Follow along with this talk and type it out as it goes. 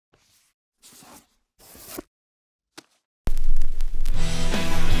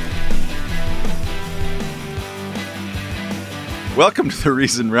Welcome to the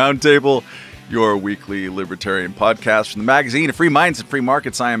Reason Roundtable, your weekly libertarian podcast from the magazine of Free Minds and Free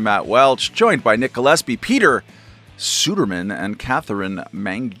Markets. I am Matt Welch, joined by Nick Gillespie, Peter Suderman, and Katherine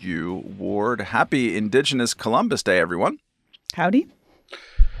Mangu-Ward. Happy Indigenous Columbus Day, everyone. Howdy.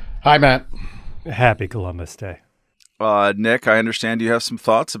 Hi, Matt. Happy Columbus Day. Nick, I understand you have some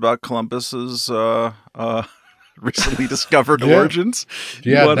thoughts about Columbus's recently discovered origins.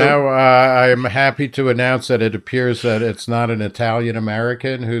 Now I'm happy to announce that it appears that it's not an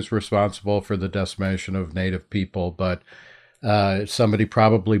Italian-American who's responsible for the decimation of native people, but somebody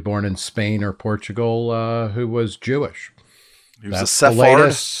probably born in Spain or Portugal who was Jewish. He was a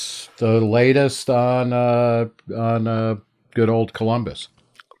Sephard. The latest on good old Columbus.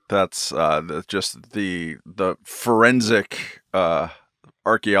 That's just the forensic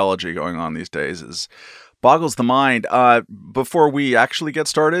archaeology going on these days boggles the mind. Before we actually get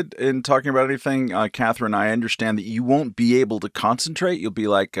started in talking about anything, Katherine, I understand that you won't be able to concentrate. You'll be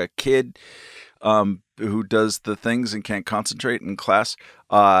like a kid who does the things and can't concentrate in class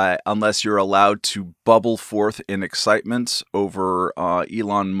unless you're allowed to bubble forth in excitement over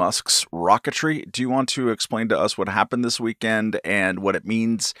Elon Musk's rocketry. Do you want to explain to us what happened this weekend and what it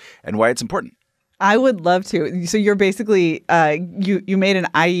means and why it's important? I would love to. So you're basically, you made an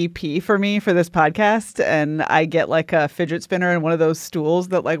IEP for me for this podcast, and I get like a fidget spinner and one of those stools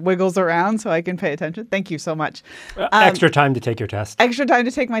that like wiggles around so I can pay attention. Thank you so much. Extra time to take your test. Extra time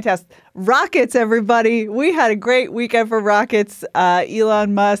to take my test. Rockets, everybody. We had a great weekend for rockets.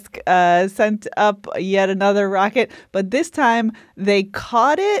 Elon Musk sent up yet another rocket, but this time they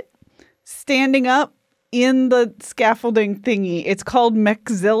caught it standing up in the scaffolding thingy. It's called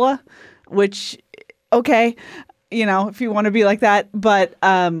Mechzilla, which... okay, you know, if you want to be like that, but...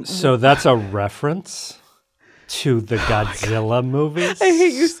 So that's a reference to the Godzilla movies? I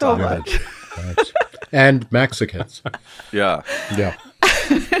hate you so much. And Mexicans. Yeah. Yeah.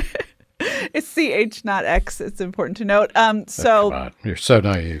 It's CH, not X. It's important to note. Come on. You're so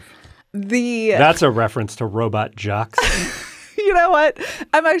naive. That's a reference to robot jocks. You know what?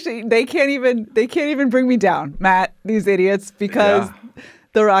 I'm actually... They can't even bring me down, Matt, these idiots, because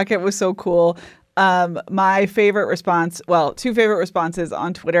the rocket was so cool. My favorite response, well, two favorite responses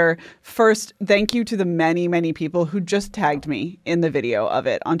on Twitter. First, thank you to the many, many people who just tagged me in the video of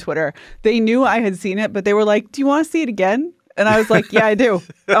it on Twitter. They knew I had seen it, but they were like, do you want to see it again? And I was like, yeah, I do.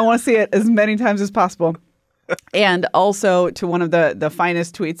 I want to see it as many times as possible. And also to one of the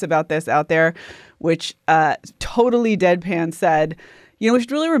finest tweets about this out there, which totally deadpan said, you know, we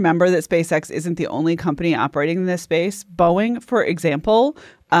should really remember that SpaceX isn't the only company operating in this space. Boeing, for example,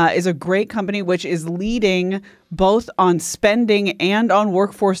 is a great company which is leading both on spending and on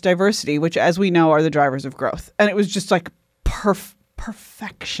workforce diversity, which, as we know, are the drivers of growth. And it was just like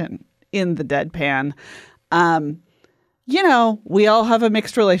perfection in the deadpan. You know, we all have a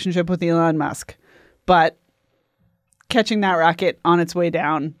mixed relationship with Elon Musk, but catching that rocket on its way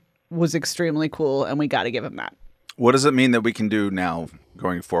down was extremely cool, and we got to give him that. What does it mean that we can do now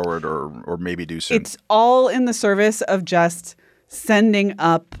going forward or maybe do soon? It's all in the service of just sending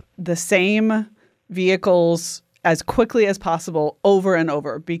up the same vehicles as quickly as possible over and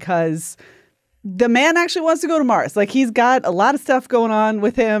over, because the man actually wants to go to Mars. Like, he's got a lot of stuff going on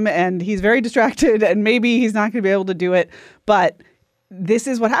with him and he's very distracted and maybe he's not going to be able to do it. But this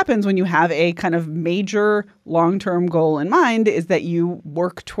is what happens when you have a kind of major long-term goal in mind, is that you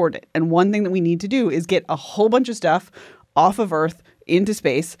work toward it. And one thing that we need to do is get a whole bunch of stuff off of Earth into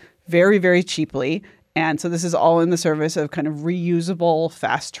space very, very cheaply. And so this is all in the service of kind of reusable,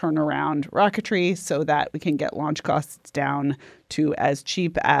 fast turnaround rocketry so that we can get launch costs down to as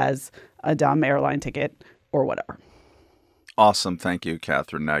cheap as a dumb airline ticket or whatever. Awesome. Thank you,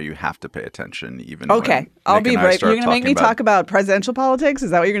 Katherine. Now you have to pay attention. Okay. I'll be brave. You're going to make me talk about presidential politics?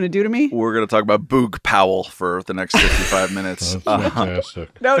 Is that what you're going to do to me? We're going to talk about Boog Powell for the next 55 minutes.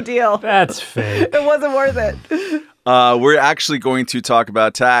 Fantastic. No deal. That's fake. It wasn't worth it. We're actually going to talk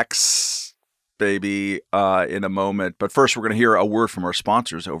about tax, baby, in a moment. But first, we're going to hear a word from our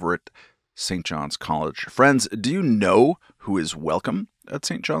sponsors over at St. John's College. Friends, do you know who is welcome at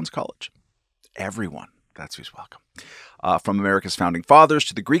St. John's College? Everyone. That's who's welcome. From America's founding fathers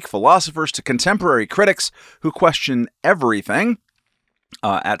to the Greek philosophers to contemporary critics who question everything.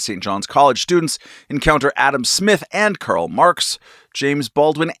 At St. John's College, students encounter Adam Smith and Karl Marx, James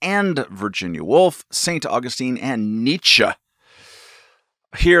Baldwin and Virginia Woolf, St. Augustine and Nietzsche.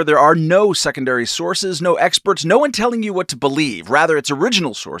 Here, there are no secondary sources, no experts, no one telling you what to believe. Rather, it's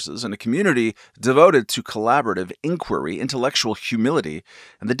original sources and a community devoted to collaborative inquiry, intellectual humility,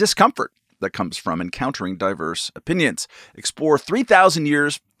 and the discomfort that comes from encountering diverse opinions. Explore 3,000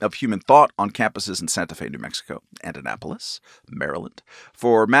 years of human thought on campuses in Santa Fe, New Mexico, and Annapolis, Maryland.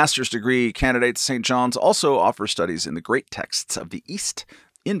 For master's degree candidates, St. John's also offers studies in the great texts of the East,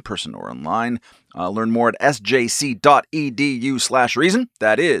 in person or online. Learn more at sjc.edu/reason.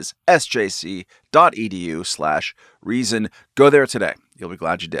 That is sjc.edu/reason. Go there today. You'll be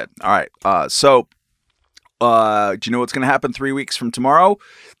glad you did. All right. So do you know what's going to happen 3 weeks from tomorrow?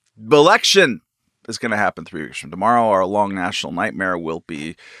 The election is going to happen 3 weeks from tomorrow. Our long national nightmare will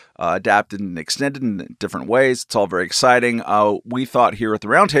be adapted and extended in different ways. It's all very exciting. We thought here at the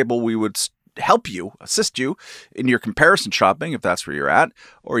Roundtable we would help you, assist you in your comparison shopping, if that's where you're at,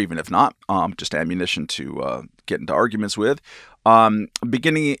 or even if not, just ammunition to get into arguments with.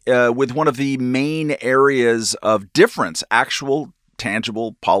 Beginning with one of the main areas of difference, actual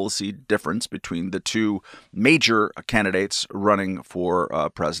tangible policy difference between the two major candidates running for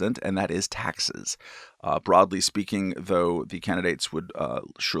president, and that is taxes. Broadly speaking, though the candidates would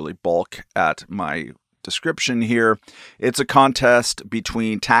surely balk at my description here, it's a contest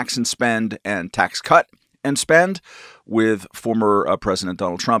between tax and spend and tax cut and spend, with former President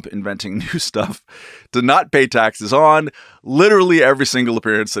Donald Trump inventing new stuff to not pay taxes on literally every single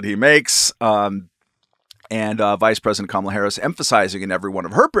appearance that he makes. And Vice President Kamala Harris emphasizing in every one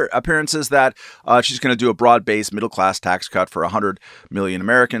of her appearances that she's going to do a broad-based middle-class tax cut for 100 million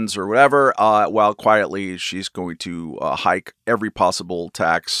Americans or whatever, while quietly she's going to hike every possible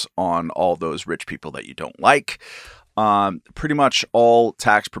tax on all those rich people that you don't like. Pretty much all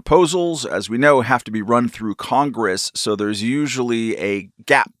tax proposals, as we know, have to be run through Congress, so there's usually a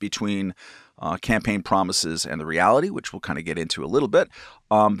gap between campaign promises and the reality, which we'll kind of get into a little bit.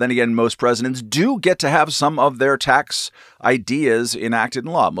 Then again, most presidents do get to have some of their tax ideas enacted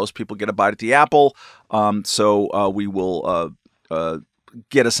in law. Most people get a bite at the apple, so we will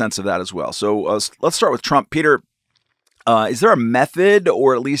get a sense of that as well. So let's start with Trump. Peter, is there a method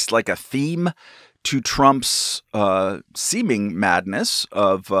or at least like a theme to Trump's seeming madness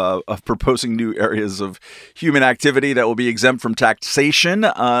of proposing new areas of human activity that will be exempt from taxation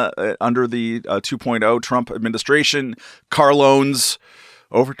under the 2.0 Trump administration, car loans,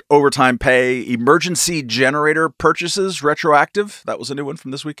 overtime pay, emergency generator purchases, retroactive? That was a new one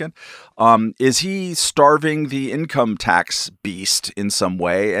from this weekend. Is he starving the income tax beast in some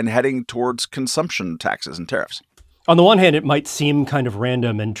way and heading towards consumption taxes and tariffs? On the one hand, it might seem kind of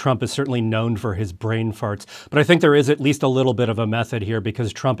random, and Trump is certainly known for his brain farts. But I think there is at least a little bit of a method here,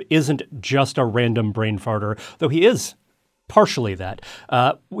 because Trump isn't just a random brain farter, though he is partially that.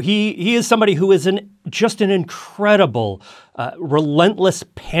 He is somebody who is just an incredible, relentless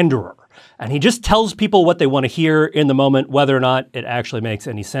panderer. And he just tells people what they want to hear in the moment, whether or not it actually makes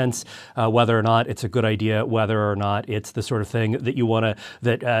any sense, whether or not it's a good idea, whether or not it's the sort of thing that you want to,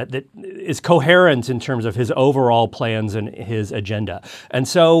 that is coherent in terms of his overall plans and his agenda. And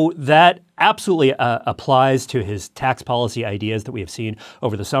so that absolutely applies to his tax policy ideas that we have seen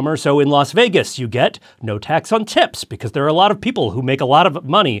over the summer. So in Las Vegas, you get no tax on tips, because there are a lot of people who make a lot of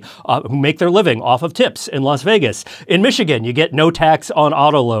money, who make their living off of tips in Las Vegas. In Michigan, you get no tax on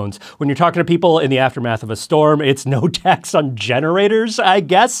auto loans. When you're talking to people in the aftermath of a storm, it's no tax on generators, I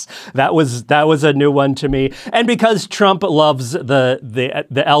guess. That was a new one to me. And because Trump loves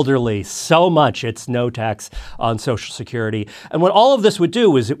the elderly so much, it's no tax on Social Security. And what all of this would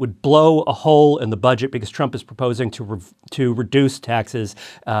do is it would blow a hole in the budget, because Trump is proposing to reduce taxes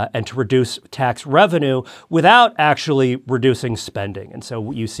and to reduce tax revenue without actually reducing spending. And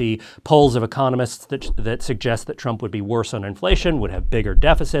so you see polls of economists that suggest that Trump would be worse on inflation, would have bigger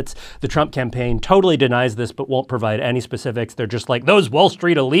deficits. The Trump campaign totally denies this, but won't provide any specifics. They're just like, those Wall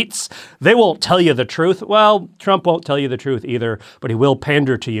Street elites, they won't tell you the truth. Well, Trump won't tell you the truth either, but he will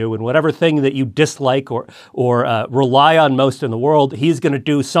pander to you. And whatever thing that you dislike or rely on most in the world, he's going to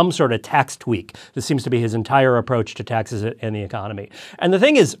do some sort of tax tweak. This seems to be his entire approach to taxes and the economy. And the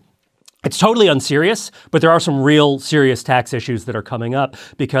thing is, it's totally unserious, but there are some real serious tax issues that are coming up,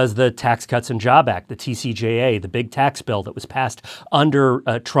 because the Tax Cuts and Jobs Act, the TCJA, the big tax bill that was passed under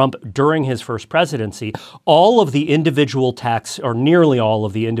Trump during his first presidency, all of the individual tax, or nearly all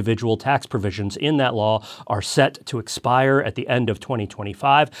of the individual tax provisions in that law are set to expire at the end of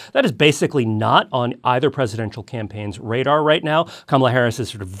 2025. That is basically not on either presidential campaign's radar right now. Kamala Harris has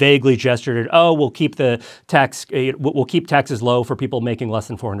sort of vaguely gestured at, we'll keep taxes low for people making less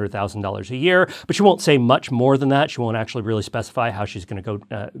than $400,000 a year, but she won't say much more than that. She won't actually really specify how she's going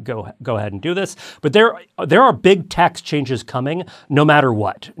to go ahead and do this. But there are big tax changes coming, no matter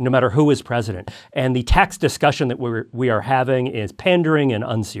what, no matter who is president. And the tax discussion that we are having is pandering and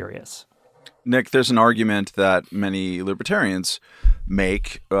unserious. Nick, there's an argument that many libertarians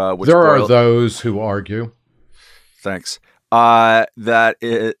make. Which there are those who argue. Thanks.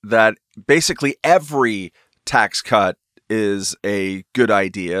 That basically every tax cut is a good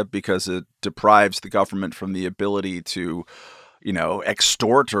idea because it deprives the government from the ability to,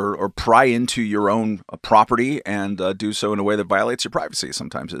 extort or pry into your own property and do so in a way that violates your privacy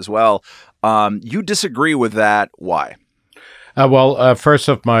sometimes as well. You disagree with that. Why? First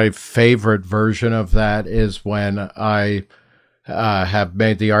off, my favorite version of that is when I have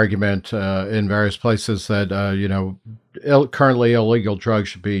made the argument in various places that, currently illegal drugs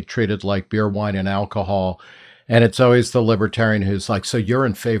should be treated like beer, wine, and alcohol. And it's always the libertarian who's like, so you're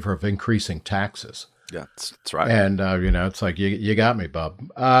in favor of increasing taxes. Yeah, that's right. And, it's like, you got me, bub.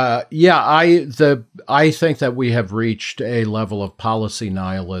 I think that we have reached a level of policy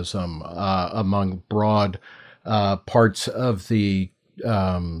nihilism among broad parts of the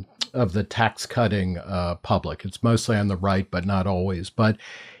tax cutting public. It's mostly on the right, but not always. But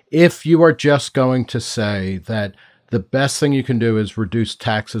if you are just going to say that the best thing you can do is reduce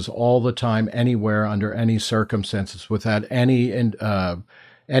taxes all the time, anywhere, under any circumstances, without any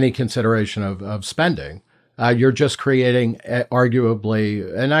consideration of spending, you're just creating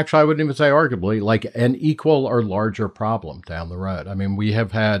arguably, and actually I wouldn't even say arguably, like an equal or larger problem down the road. I mean, we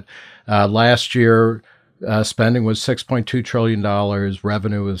have had last year, spending was $6.2 trillion,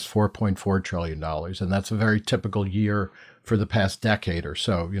 revenue was $4.4 trillion, and that's a very typical year for the past decade or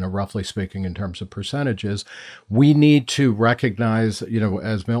so, roughly speaking, in terms of percentages. We need to recognize,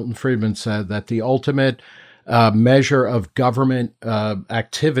 as Milton Friedman said, that the ultimate measure of government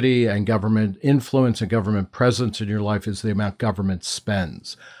activity and government influence and government presence in your life is the amount government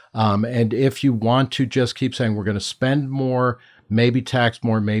spends. And if you want to just keep saying we're going to spend more, maybe tax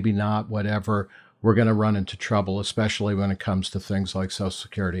more, maybe not, whatever, we're going to run into trouble, especially when it comes to things like Social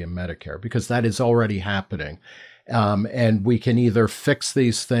Security and Medicare, because that is already happening. And we can either fix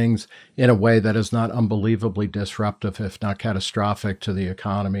these things in a way that is not unbelievably disruptive, if not catastrophic, to the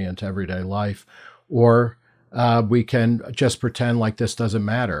economy and to everyday life, or we can just pretend like this doesn't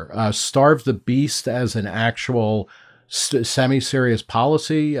matter. Starve the Beast as an actual semi-serious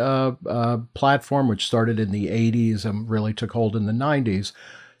policy platform, which started in the 80s and really took hold in the 90s,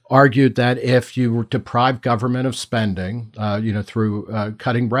 argued that if you deprive government of spending, through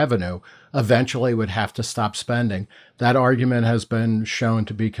cutting revenue, eventually would have to stop spending. That argument has been shown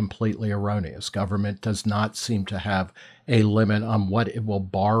to be completely erroneous. Government does not seem to have a limit on what it will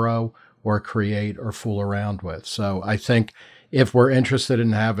borrow or create or fool around with. So I think if we're interested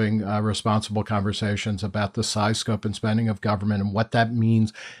in having responsible conversations about the size, scope, and spending of government and what that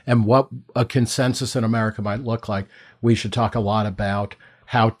means and what a consensus in America might look like, we should talk a lot about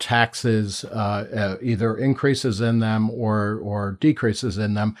how taxes, either increases in them or decreases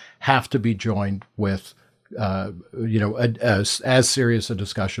in them, have to be joined with, as serious a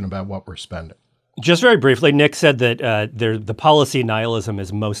discussion about what we're spending. Just very briefly, Nick said that the policy nihilism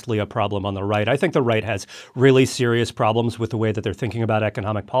is mostly a problem on the right. I think the right has really serious problems with the way that they're thinking about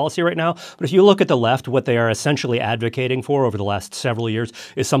economic policy right now. But if you look at the left, what they are essentially advocating for over the last several years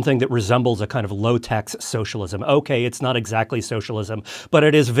is something that resembles a kind of low-tax socialism. Okay, it's not exactly socialism, but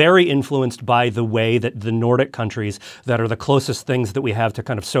it is very influenced by the way that the Nordic countries that are the closest things that we have to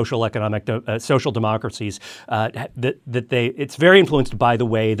kind of social democracies, it's very influenced by the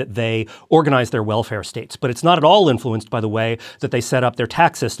way that they organize their welfare states, but it's not at all influenced by the way that they set up their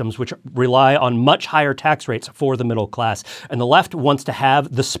tax systems, which rely on much higher tax rates for the middle class. And the left wants to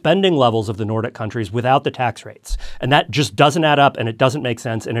have the spending levels of the Nordic countries without the tax rates. And that just doesn't add up, and it doesn't make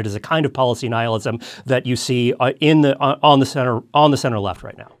sense, and it is a kind of policy nihilism that you see on the center left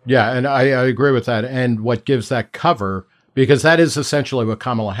right now. Yeah, and I agree with that. And what gives that cover, because that is essentially what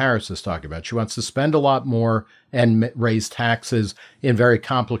Kamala Harris is talking about. She wants to spend a lot more and raise taxes in very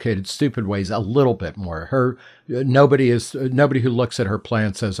complicated, stupid ways a little bit more. Nobody who looks at her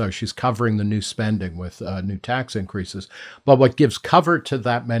plan says, oh, she's covering the new spending with new tax increases. But what gives cover to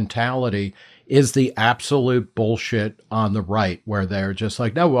that mentality is the absolute bullshit on the right, where they're just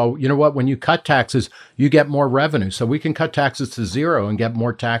like, no, well, you know what? When you cut taxes, you get more revenue. So we can cut taxes to zero and get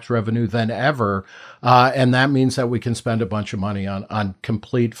more tax revenue than ever. And that means that we can spend a bunch of money on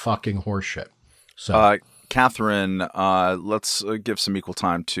complete fucking horseshit. So, Katherine, let's give some equal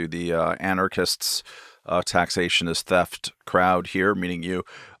time to the anarchists, taxation is theft crowd here, meaning you.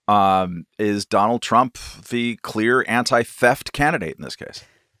 Is Donald Trump the clear anti-theft candidate in this case?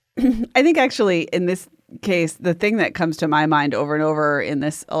 I think actually in this case, the thing that comes to my mind over and over in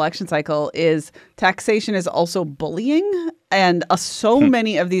this election cycle is taxation is also bullying. And so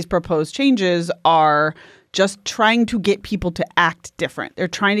many of these proposed changes are just trying to get people to act different. They're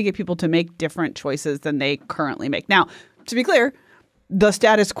trying to get people to make different choices than they currently make. Now, to be clear, the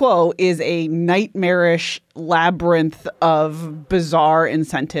status quo is a nightmarish labyrinth of bizarre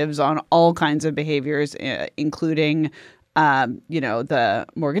incentives on all kinds of behaviors, including, the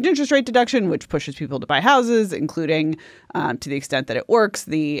mortgage interest rate deduction, which pushes people to buy houses, including, to the extent that it works,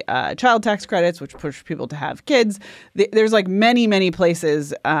 the child tax credits, which push people to have kids. There's like many, many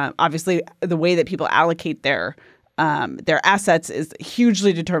places. Obviously, the way that people allocate their assets is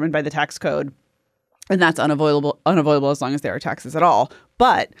hugely determined by the tax code. And that's unavoidable as long as there are taxes at all.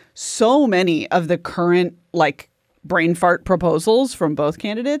 But so many of the current brain fart proposals from both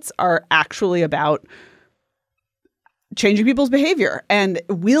candidates are actually about changing people's behavior and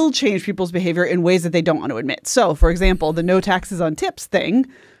will change people's behavior in ways that they don't want to admit. So, for example, the no taxes on tips thing.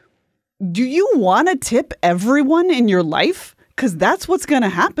 Do you want to tip everyone in your life? Because that's what's going to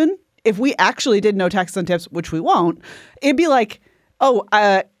happen. If we actually did no taxes on tips, which we won't, it'd be like,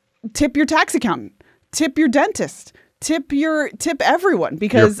 tip your tax accountant. Tip your dentist. Tip everyone,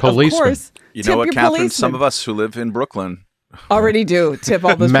 because of course, you know what, Catherine? Some of us who live in Brooklyn already do tip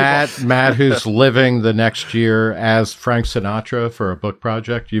all those people. Matt, who's living the next year as Frank Sinatra for a book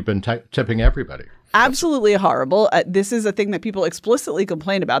project, you've been tipping everybody. Absolutely horrible. This is a thing that people explicitly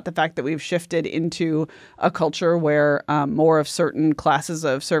complain about, the fact that we've shifted into a culture where more of certain classes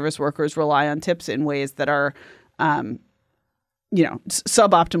of service workers rely on tips in ways that are,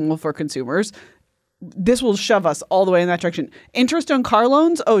 suboptimal for consumers. This will shove us all the way in that direction. Interest on car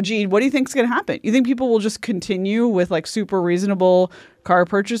loans? Oh, gee, what do you think is going to happen? You think people will just continue with super reasonable car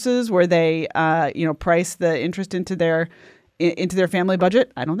purchases where they, price the interest into their family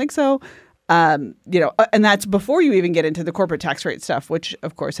budget? I don't think so. And that's before you even get into the corporate tax rate stuff, which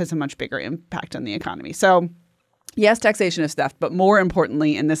of course has a much bigger impact on the economy. So yes, taxation is theft, but more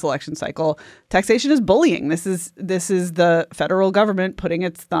importantly, in this election cycle, taxation is bullying. This is the federal government putting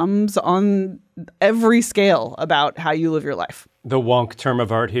its thumbs on every scale about how you live your life. The wonk term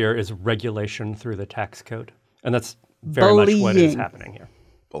of art here is regulation through the tax code, and that's very much what is happening here.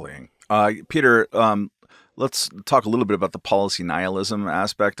 Bullying. Peter, let's talk a little bit about the policy nihilism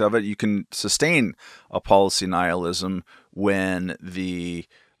aspect of it. You can sustain a policy nihilism when the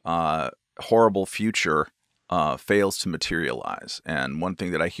horrible future fails to materialize. And one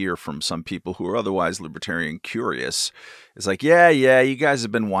thing that I hear from some people who are otherwise libertarian curious is like, yeah, you guys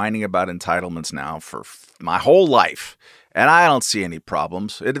have been whining about entitlements now for my whole life, and I don't see any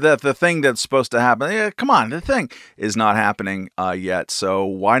problems. The thing that's supposed to happen, come on, the thing is not happening yet, so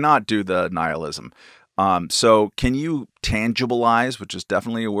why not do the nihilism? So can you tangibilize, which is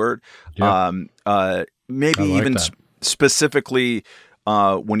definitely a word, maybe even specifically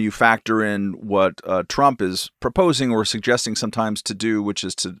when you factor in what Trump is proposing or suggesting sometimes to do, which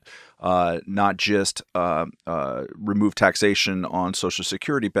is to not just remove taxation on Social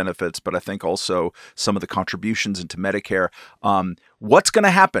Security benefits, but I think also some of the contributions into Medicare. What's going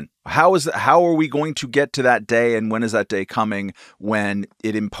to happen? How are we going to get to that day, and when is that day coming when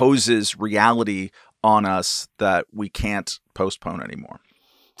it imposes reality on us that we can't postpone anymore?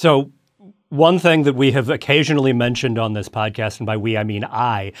 So one thing that we have occasionally mentioned on this podcast, and by we I mean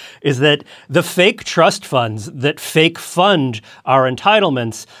I, is that the fake trust funds that fake fund our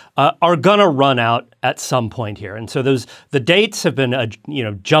entitlements are going to run out at some point here. And so the dates have been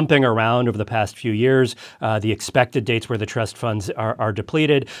jumping around over the past few years, the expected dates where the trust funds are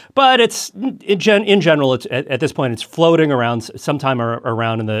depleted. But it's in general, it's at this point, it's floating around sometime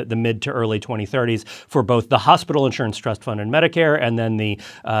around in the mid to early 2030s for both the Hospital Insurance Trust Fund and Medicare, and then the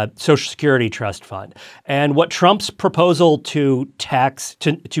Social Security Trust Fund. And what Trump's proposal to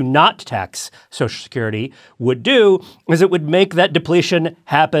not tax Social Security would do is it would make that depletion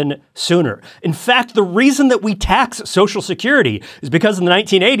happen sooner. In fact, the reason that we tax Social Security is because in the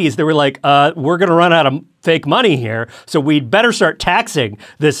 1980s, they were like, we're going to run out of fake money here, so we'd better start taxing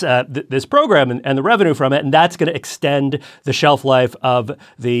this program and the revenue from it, and that's going to extend the shelf life of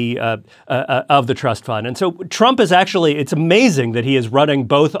the trust fund. And so Trump is actually, it's amazing that he is running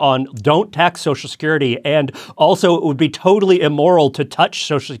both on don't tax Social Security, and also it would be totally immoral to touch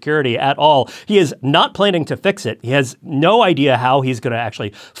Social Security at all. He is not planning to fix it. He has no idea how he's going to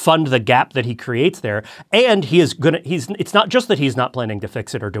actually fund the gap that he creates there, and it's not just that he's not planning to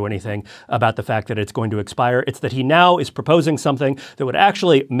fix it or do anything about the fact that it's going to expire. It's that he now is proposing something that would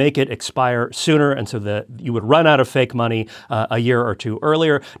actually make it expire sooner, and so that you would run out of fake money a year or two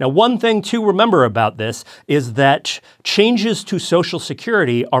earlier. Now, one thing to remember about this is that changes to Social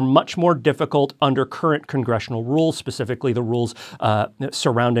Security are much more difficult under current congressional rules, specifically the rules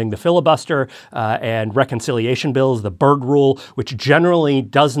surrounding the filibuster and reconciliation bills, the Byrd rule, which generally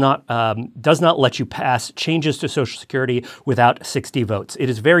does not let you pass changes to Social Security without 60 votes. It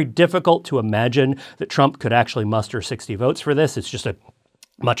is very difficult to imagine that Trump Trump could actually muster 60 votes for this. It's just a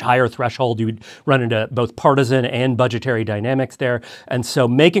much higher threshold. You would run into both partisan and budgetary dynamics there. And so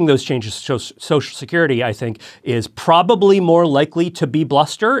making those changes to Social Security, I think, is probably more likely to be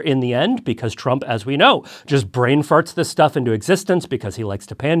bluster in the end, because Trump, as we know, just brain farts this stuff into existence because he likes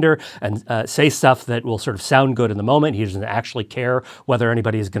to pander and say stuff that will sort of sound good in the moment. He doesn't actually care whether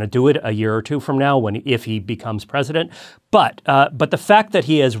anybody is going to do it a year or two from now if he becomes president. But the fact that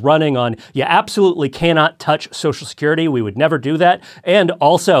he is running on, you absolutely cannot touch Social Security, we would never do that, and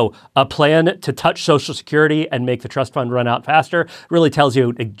also a plan to touch Social Security and make the trust fund run out faster, really tells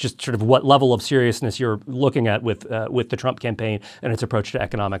you just sort of what level of seriousness you're looking at with the Trump campaign and its approach to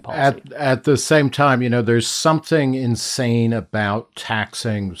economic policy. At the same time, there's something insane about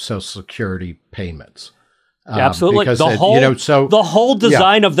taxing Social Security payments. Absolutely. The whole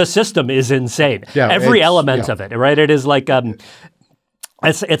design of the system is insane. Every element of it, right? It is like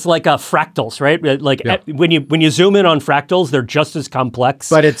it's like fractals, right? Like when you zoom in on fractals, they're just as complex.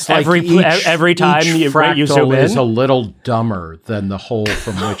 But it's like every time you zoom in, is a little dumber than the whole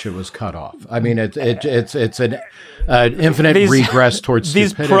from which it was cut off. I mean, it's an infinite regress towards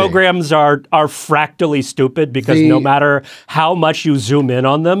stupidity. These programs are fractally stupid because no matter how much you zoom in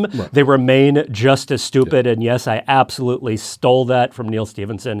on them, they remain just as stupid. And yes, I absolutely stole that from Neil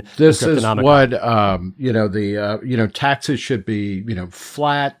Stephenson. This is what taxes should be.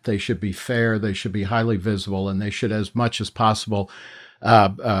 Flat. They should be fair. They should be highly visible, and they should, as much as possible,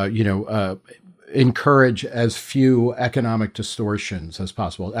 encourage as few economic distortions as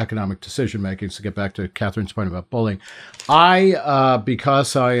possible, economic decision making. To get back to Catherine's point about bullying,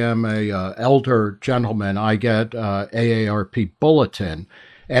 because I am a elder gentleman, I get AARP bulletin,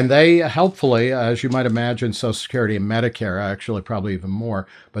 and they helpfully, as you might imagine, Social Security and Medicare, actually probably even more,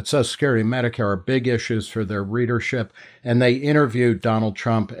 but Social Security and Medicare are big issues for their readership, and they interviewed Donald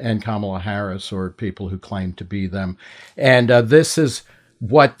Trump and Kamala Harris, or people who claim to be them, and this is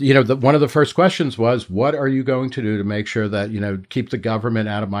what, one of the first questions was, what are you going to do to make sure that, keep the government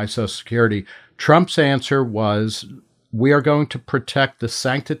out of my Social Security? Trump's answer was, we are going to protect the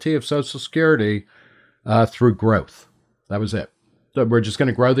sanctity of Social Security through growth. That was it. We're just going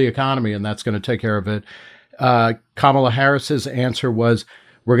to grow the economy, and that's going to take care of it. Kamala Harris's answer was,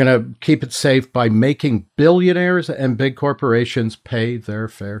 we're going to keep it safe by making billionaires and big corporations pay their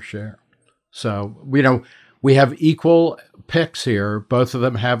fair share. So, we have equal picks here. Both of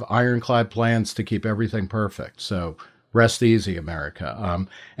them have ironclad plans to keep everything perfect. So rest easy, America.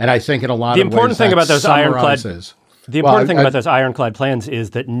 And I think in a lot of ways, the important thing about those ironclad plans is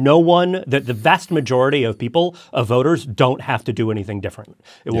that the vast majority of voters don't have to do anything different.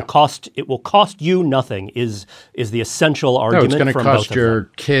 It will cost you nothing is the essential argument. No, it's going to cost your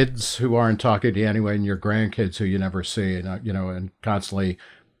them. Kids who aren't talking to you anyway, and your grandkids who you never see, and constantly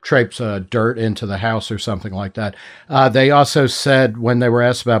traipse dirt into the house or something like that. They also said, when they were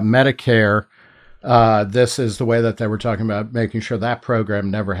asked about Medicare, this is the way that they were talking about making sure that program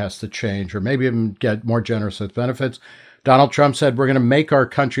never has to change, or maybe even get more generous with benefits. Donald Trump said, we're going to make our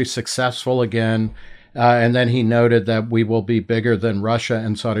country successful again. And then he noted that we will be bigger than Russia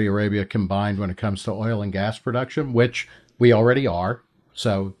and Saudi Arabia combined when it comes to oil and gas production, which we already are.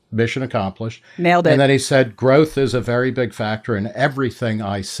 So mission accomplished. Nailed it. And then he said, growth is a very big factor in everything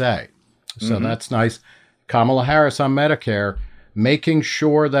I say. So that's nice. Kamala Harris on Medicare, making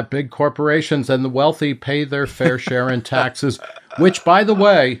sure that big corporations and the wealthy pay their fair share in taxes, which, by the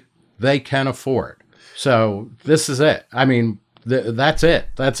way, they can afford. So this is it. I mean, that's it.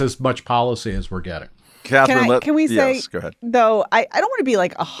 That's as much policy as we're getting. Katherine, can we say, yes, go ahead. Though, I don't want to be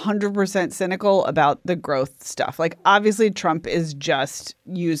like 100% cynical about the growth stuff. Like, obviously, Trump is just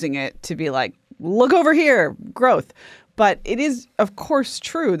using it to be like, look over here, growth. But it is, of course,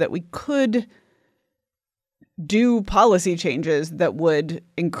 true that we could do policy changes that would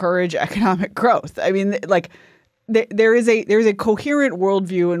encourage economic growth. I mean, like, there is a coherent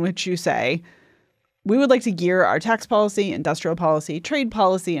worldview in which you say, we would like to gear our tax policy, industrial policy, trade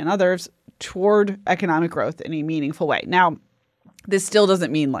policy, and others toward economic growth in a meaningful way. Now, this still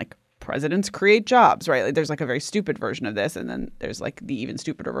doesn't mean like presidents create jobs, right? Like, there's like a very stupid version of this, and then there's like the even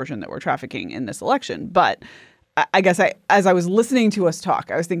stupider version that we're trafficking in this election. But I guess as I was listening to us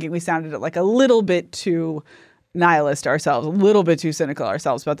talk, I was thinking we sounded like a little bit too nihilist ourselves, a little bit too cynical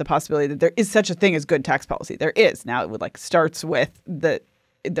ourselves about the possibility that there is such a thing as good tax policy. There is. Now, it would like starts with the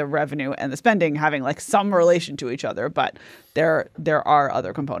revenue and the spending having like some relation to each other, but there are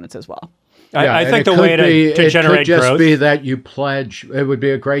other components as well. I think the way to generate growth... It could just be that you pledge, it would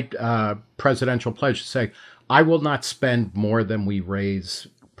be a great presidential pledge to say, I will not spend more than we raise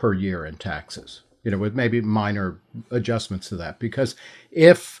per year in taxes, with maybe minor adjustments to that. Because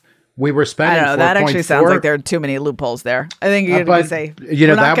if we were spending. I don't know. That actually sounds like there are too many loopholes there. I think you're going to say,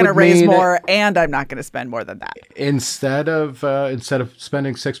 we're not going to raise more, and I'm not going to spend more than that. Instead of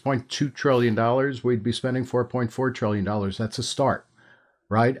spending $6.2 trillion, we'd be spending $4.4 trillion. That's a start,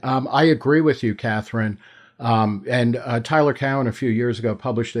 right? I agree with you, Katherine. And Tyler Cowen a few years ago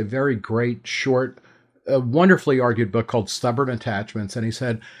published a very great, short, wonderfully argued book called Stubborn Attachments. And he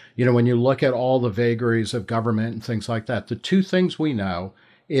said, when you look at all the vagaries of government and things like that, the two things we know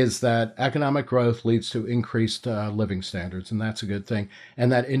is that economic growth leads to increased living standards, and that's a good thing.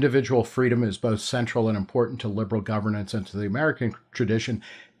 And that individual freedom is both central and important to liberal governance and to the American tradition.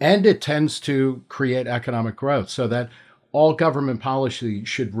 And it tends to create economic growth, so that all government policy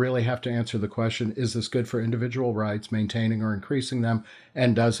should really have to answer the question, is this good for individual rights, maintaining or increasing them,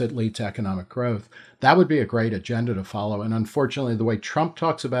 and does it lead to economic growth? That would be a great agenda to follow. And unfortunately, the way Trump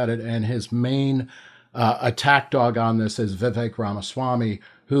talks about it, and his main attack dog on this is Vivek Ramaswamy,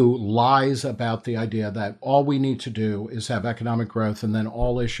 who lies about the idea that all we need to do is have economic growth, and then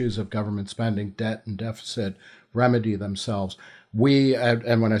all issues of government spending, debt, and deficit remedy themselves.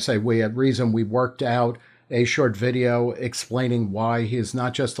 And when I say we at Reason, we worked out a short video explaining why he is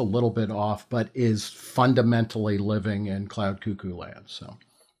not just a little bit off, but is fundamentally living in cloud cuckoo land. So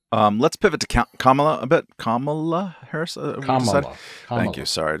let's pivot to Kamala a bit. Kamala Harris? Kamala. Thank you.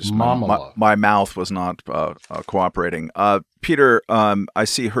 Sorry, just my mouth was not cooperating. Peter, I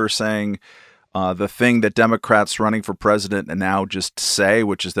see her saying the thing that Democrats running for president and now just say,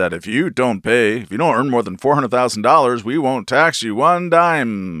 which is that if you don't earn more than $400,000, we won't tax you one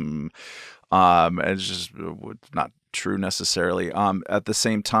dime. It's just not true necessarily. At the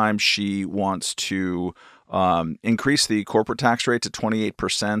same time, she wants to increase the corporate tax rate to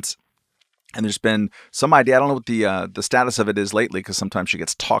 28%. And there's been some idea, I don't know what the status of it is lately, because sometimes she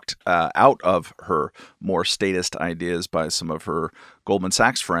gets talked out of her more statist ideas by some of her Goldman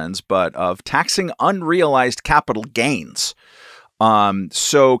Sachs friends, but of taxing unrealized capital gains.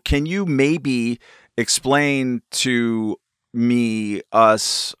 So can you maybe explain to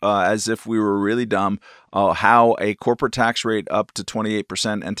us, as if we were really dumb, how a corporate tax rate up to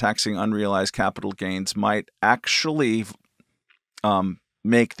 28% and taxing unrealized capital gains might actually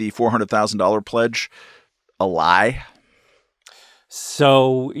make the $400,000 pledge a lie?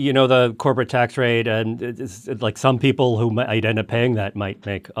 So, the corporate tax rate, and it's like some people who might end up paying that might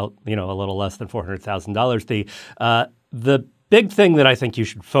make, a little less than $400,000. The big thing that I think you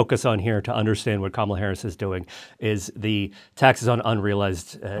should focus on here to understand what Kamala Harris is doing is the taxes on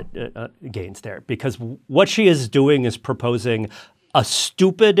unrealized gains there. Because what she is doing is proposing a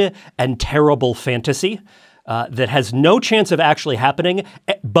stupid and terrible fantasy that has no chance of actually happening,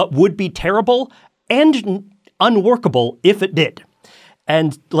 but would be terrible and unworkable if it did.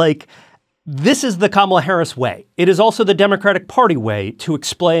 And this is the Kamala Harris way. It is also the Democratic Party way to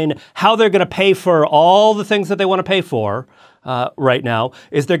explain how they're going to pay for all the things that they want to pay for right now,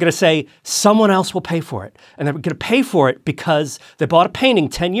 is they're going to say someone else will pay for it. And they're going to pay for it because they bought a painting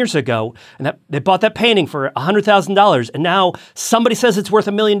 10 years ago, and they bought that painting for $100,000. And now somebody says it's worth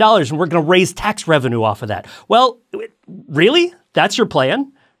 $1 million, and we're going to raise tax revenue off of that. Well, really? That's your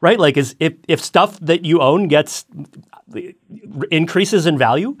plan? Right? If stuff that you own increases in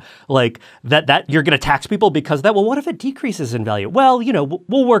value, that you're going to tax people because of that. Well, what if it decreases in value? Well,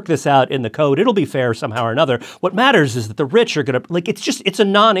 we'll work this out in the code. It'll be fair somehow or another. What matters is that the rich are going to, it's a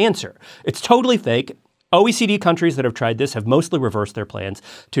non-answer. It's totally fake. OECD countries that have tried this have mostly reversed their plans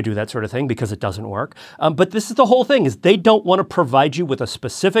to do that sort of thing because it doesn't work. But this is the whole thing, is they don't want to provide you with a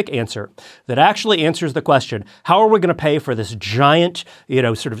specific answer that actually answers the question, how are we going to pay for this giant,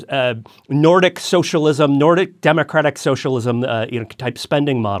 Nordic socialism, Nordic democratic socialism, type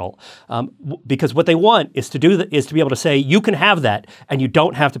spending model? Because what they want is to be able to say, you can have that and you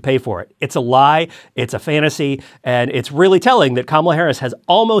don't have to pay for it. It's a lie. It's a fantasy. And it's really telling that Kamala Harris has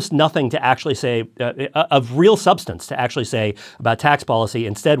almost nothing to actually say of real substance to actually say about tax policy.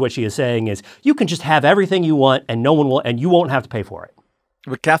 Instead, what she is saying is you can just have everything you want and no one will, and you won't have to pay for it.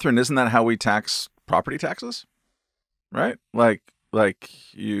 But Katherine, isn't that how we tax property taxes? Right? You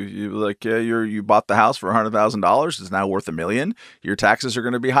bought the house for $100,000. It's now worth $1 million. Your taxes are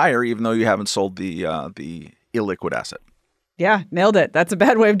going to be higher, even though you haven't sold the illiquid asset. Yeah, nailed it. That's a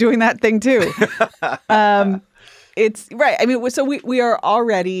bad way of doing that thing too. It's right. I mean, so we are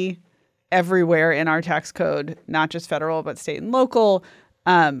already everywhere in our tax code, not just federal, but state and local,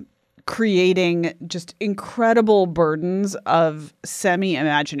 creating just incredible burdens of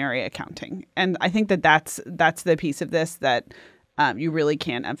semi-imaginary accounting. And I think that's the piece of this that you really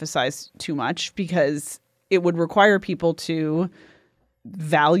can't emphasize too much, because it would require people to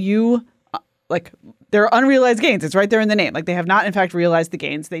value like they're unrealized gains. It's right there in the name. Like they have not, in fact, realized the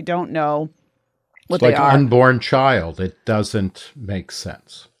gains. They don't know what It's like they are. unborn child. It doesn't make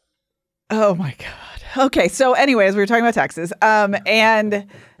sense. Oh my God. Okay. So anyways, we were talking about taxes. And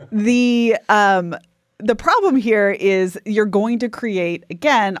the problem here is you're going to create,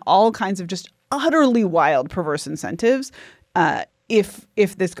 again, all kinds of just utterly wild, perverse incentives if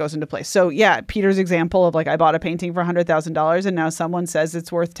this goes into place. So yeah, Peter's example of like, I bought a painting for $100,000 and now someone says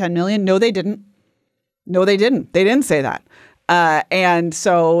it's worth 10 million. No, they didn't. They didn't say that. And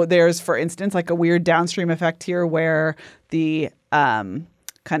so there's, for instance, like a weird downstream effect here where the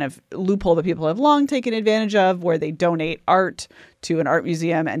kind of loophole that people have long taken advantage of, where they donate art to an art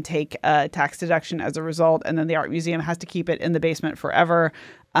museum and take a tax deduction as a result. And then the art museum has to keep it in the basement forever,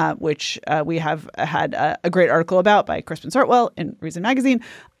 which we have had a great article about by Crispin Sartwell in Reason magazine.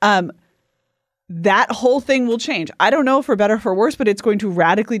 That whole thing will change. I don't know for better or for worse, but it's going to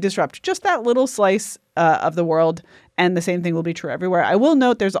radically disrupt just that little slice of the world. And the same thing will be true everywhere. I will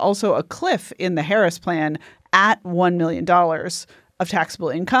note there's also a cliff in the Harris plan at $1 million of taxable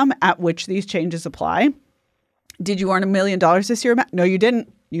income at which these changes apply. Did you earn $1 million this year, Matt? No, you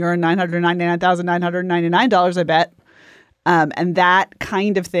didn't. You earned $999,999, I bet. And that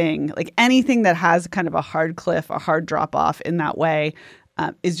kind of thing, like anything that has kind of a hard cliff, a hard drop off in that way,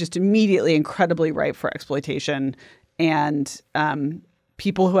 is just immediately incredibly ripe for exploitation. And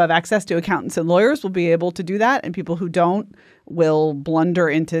people who have access to accountants and lawyers will be able to do that. And people who don't will blunder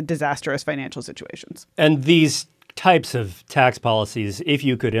into disastrous financial situations. And these types of tax policies, if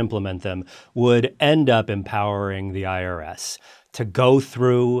you could implement them, would end up empowering the IRS to go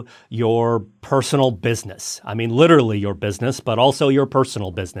through your personal business. I mean, literally your business, but also your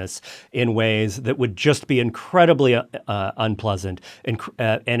personal business in ways that would just be incredibly unpleasant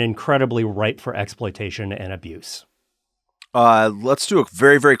and incredibly ripe for exploitation and abuse. Let's do a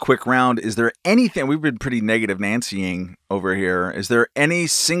very, very quick round. Is there anything, we've been pretty negative Nancying over here. Is there any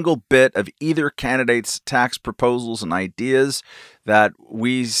single bit of either candidate's tax proposals and ideas that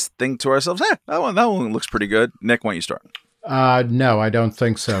we think to ourselves, that one looks pretty good? Nick, why don't you start? No, I don't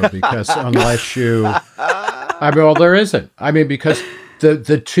think so, because unless you, well, there isn't. I mean, because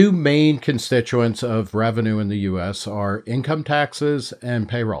the two main constituents of revenue in the U.S. are income taxes and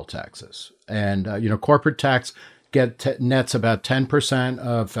payroll taxes. And, corporate tax nets about 10%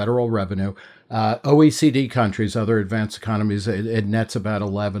 of federal revenue. OECD countries, other advanced economies, it nets about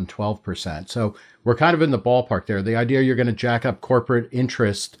 11, 12%. So we're kind of in the ballpark there. The idea you're going to jack up corporate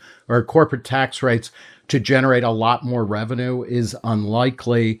interest or corporate tax rates to generate a lot more revenue is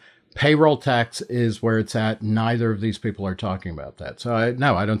unlikely. Payroll tax is where it's at. Neither of these people are talking about that. So I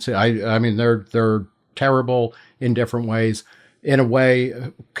don't see. I mean, they're terrible in different ways. In a way,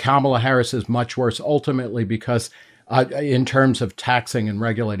 Kamala Harris is much worse ultimately because in terms of taxing and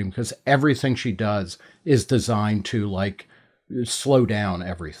regulating, because everything she does is designed to slow down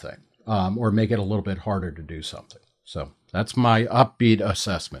everything or make it a little bit harder to do something. So that's my upbeat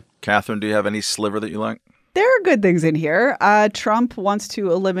assessment. Katherine, do you have any sliver that you like? There are good things in here. Trump wants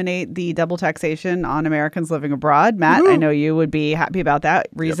to eliminate the double taxation on Americans living abroad. Matt, I know you would be happy about that.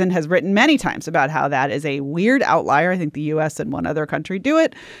 Reason has written many times about how that is a weird outlier. I think the U.S. and one other country do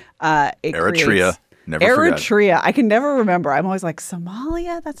it. Eritrea. Eritrea. I can never remember. I'm always like,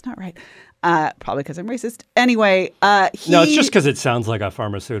 Somalia? That's not right. Probably because I'm racist. Anyway, no, it's just because it sounds like a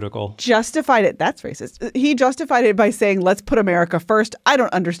pharmaceutical. Justified it. That's racist. He justified it by saying, let's put America first. I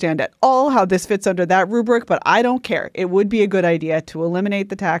don't understand at all how this fits under that rubric, but I don't care. It would be a good idea to eliminate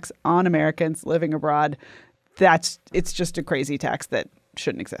the tax on Americans living abroad. It's just a crazy tax that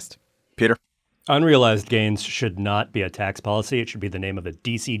shouldn't exist. Peter? Unrealized gains should not be a tax policy. It should be the name of a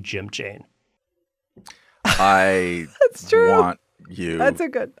DC gym chain. That's true. Want you. That's a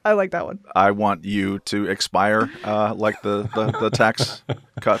good. I like that one. I want you to expire like the tax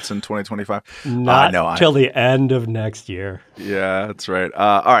cuts in 2025. Not till the end of next year. Yeah, that's right.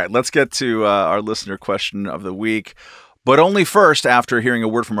 All right, let's get to our listener question of the week. But only first after hearing a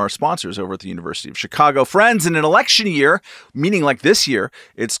word from our sponsors over at the University of Chicago. Friends, in an election year, meaning like this year,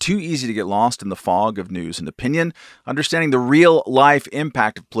 it's too easy to get lost in the fog of news and opinion. Understanding the real-life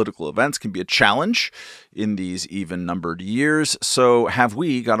impact of political events can be a challenge in these even-numbered years. So have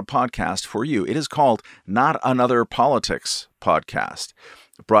we got a podcast for you. It is called Not Another Politics Podcast,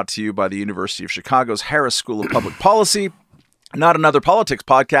 brought to you by the University of Chicago's Harris School of Public Policy. Not Another Politics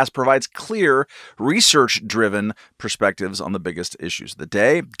Podcast provides clear, research-driven perspectives on the biggest issues of the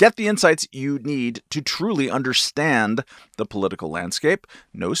day. Get the insights you need to truly understand the political landscape.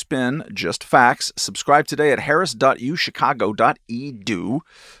 No spin, just facts. Subscribe today at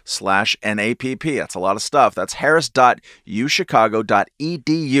harris.uchicago.edu/NAPP. That's a lot of stuff. That's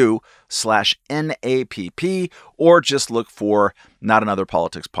harris.uchicago.edu/ reasonroundtable.com/NAPP, or just look for Not Another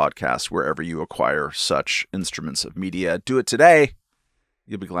Politics Podcast wherever you acquire such instruments of media. Do it today.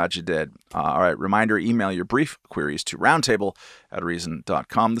 You'll be glad you did. All right, reminder, email your brief queries to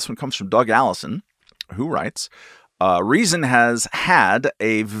roundtable@reason.com. This one comes from Doug Allison, who writes, Reason has had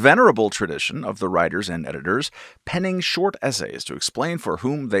a venerable tradition of the writers and editors penning short essays to explain for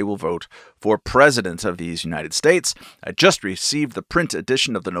whom they will vote for president of these United States. I just received the print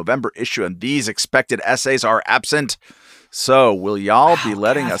edition of the November issue, and these expected essays are absent. So will y'all be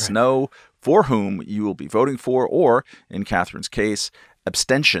letting us know for whom you will be voting for, or, in Katherine's case,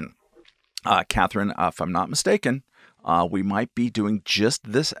 abstention? Katherine, if I'm not mistaken, we might be doing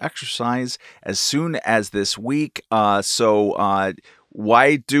just this exercise as soon as this week. So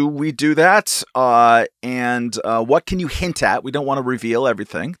why do we do that? And what can you hint at? We don't want to reveal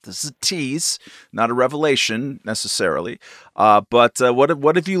everything. This is a tease, not a revelation necessarily. But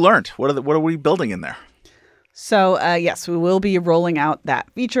what have you learned? What are we building in there? So, yes, we will be rolling out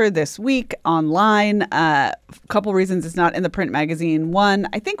that feature this week online. A couple reasons it's not in the print magazine. One,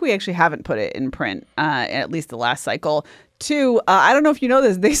 I think we actually haven't put it in print, at least the last cycle. Two, I don't know if you know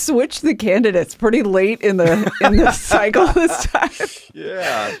this, they switched the candidates pretty late in the cycle this time.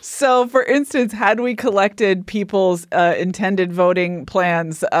 Yeah. So, for instance, had we collected people's intended voting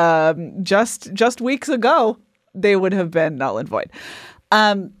plans just weeks ago, they would have been null and void.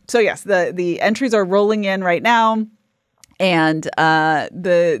 So yes, the entries are rolling in right now, and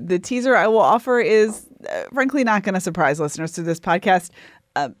the teaser I will offer is frankly not going to surprise listeners to this podcast.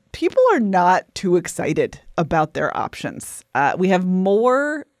 People are not too excited about their options. We have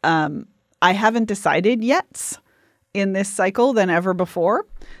more I haven't decided yet in this cycle than ever before.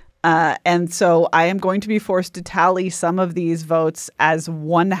 And so I am going to be forced to tally some of these votes as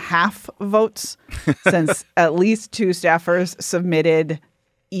 1/2 votes since at least 2 staffers submitted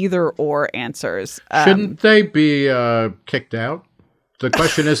either or answers. Shouldn't they be kicked out? The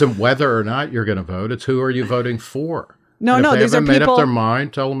question isn't whether or not you're going to vote. It's who are you voting for? No, and no, if they these are haven't made people, up their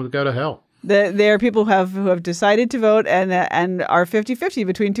mind, tell them to go to hell. There are people who have decided to vote and are 50-50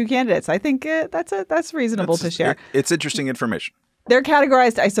 between 2 candidates. I think that's reasonable to share. It's interesting information. They're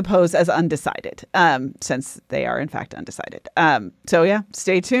categorized, I suppose, as undecided, since they are in fact undecided. So yeah,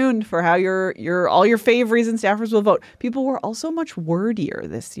 stay tuned for how all your fave Reason staffers will vote. People were also much wordier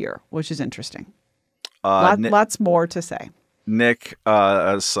this year, which is interesting. Lots more to say. Nick,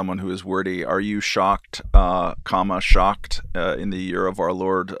 as someone who is wordy, are you shocked, shocked in the year of our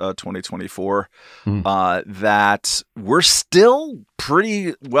Lord 2024 that we're still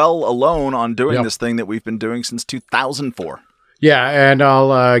pretty well alone on doing this thing that we've been doing since 2004? Yeah, and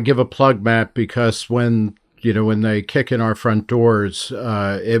I'll give a plug, Matt, because when they kick in our front doors,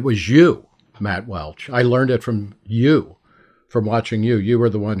 it was you, Matt Welch. I learned it from you. From watching you. You were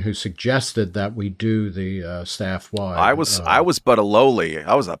the one who suggested that we do the staff-wide. I was but a lowly.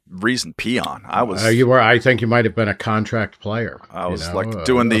 I was a Reason peon. I was. You were. I think you might have been a contract player. I was like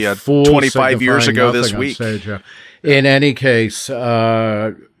doing the 25 years ago this week. In any case,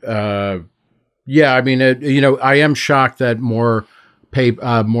 yeah. I mean, I am shocked that more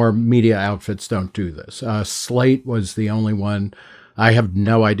media outfits don't do this. Slate was the only one. I have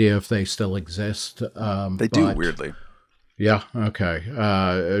no idea if they still exist. They do, weirdly. Yeah. Okay.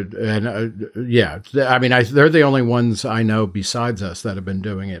 Yeah. I mean, they're the only ones I know besides us that have been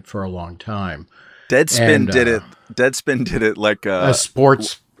doing it for a long time. Deadspin did it. Deadspin did it like a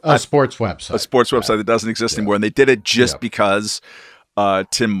sports website. A sports website that doesn't exist anymore, and they did it just because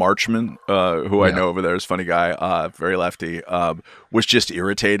Tim Marchman, who I know over there is a funny guy, very lefty, was just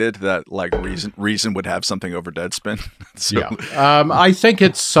irritated that like Reason would have something over Deadspin. So. Yeah, I think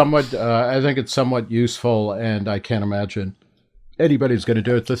it's somewhat useful, and I can't imagine anybody's going to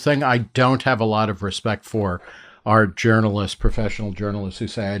do it. The thing I don't have a lot of respect for are professional journalists who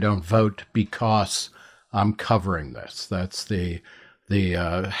say I don't vote because I'm covering this. That's the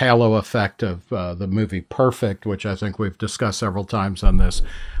halo effect of the movie Perfect, which I think we've discussed several times on this,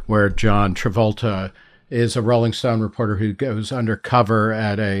 where John Travolta is a Rolling Stone reporter who goes undercover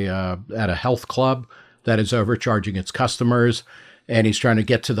at a health club that is overcharging its customers, and he's trying to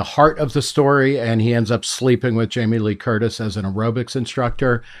get to the heart of the story, and he ends up sleeping with Jamie Lee Curtis as an aerobics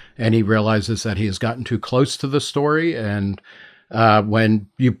instructor, and he realizes that he has gotten too close to the story. And when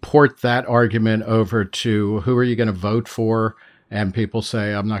you port that argument over to who are you going to vote for, and people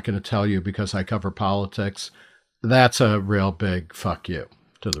say, I'm not going to tell you because I cover politics, that's a real big fuck you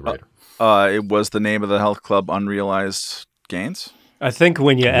to the reader. It was the name of the health club, Unrealized Gains? I think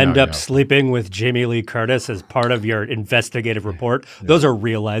when you end up sleeping with Jamie Lee Curtis as part of your investigative report, those are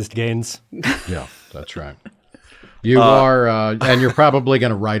realized gains. Yeah, that's right. You are, and you're probably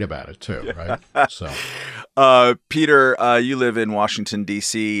going to write about it too, right? So, Peter, you live in Washington,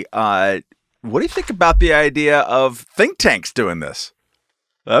 D.C. What do you think about the idea of think tanks doing this?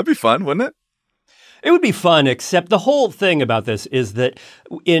 That'd be fun, wouldn't it? It would be fun, except the whole thing about this is that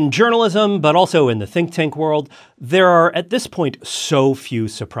in journalism, but also in the think tank world, there are at this point so few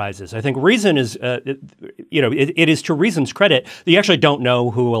surprises. I think Reason is, it is to Reason's credit that you actually don't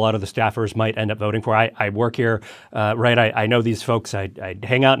know who a lot of the staffers might end up voting for. I work here, right? I know these folks. I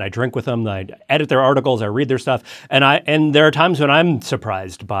hang out and I drink with them. I edit their articles. I read their stuff, and there are times when I'm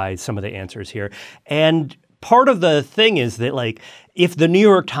surprised by some of the answers here. And part of the thing is that, like, if the New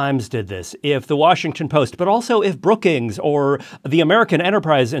York Times did this, if the Washington Post, but also if Brookings or the American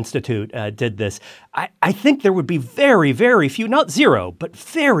Enterprise Institute did this, I think there would be very, very few, not zero, but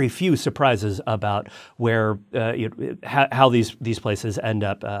very few surprises about where how these places end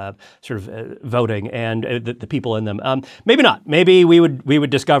up voting and the people in them. Maybe not. Maybe we would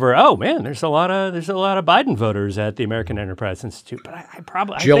discover, oh man, there's a lot of Biden voters at the American Enterprise Institute, but I think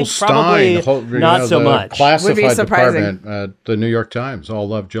probably not so much. Classified department, the New York Times all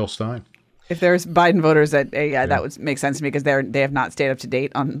love Jill Stein. If there's Biden voters that that would make sense to me because they have not stayed up to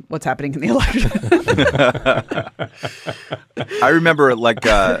date on what's happening in the election. I remember I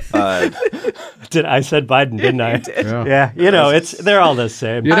said Biden, didn't I? Yeah, they're all the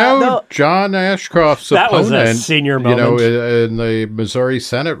same. John Ashcroft's that opponent, was a senior moment. In the Missouri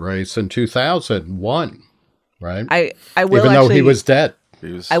Senate race in 2001, right? I will, even though he was dead.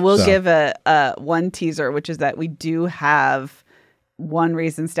 I will give a one teaser, which is that we do have one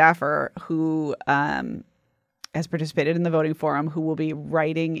Reason staffer who has participated in the voting forum who will be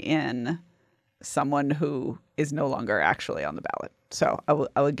writing in someone who is no longer actually on the ballot. So I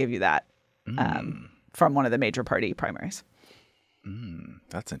will give you that from one of the major party primaries.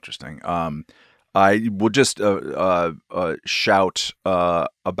 That's interesting. I will just shout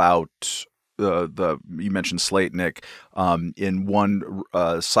about you mentioned Slate, Nick, in one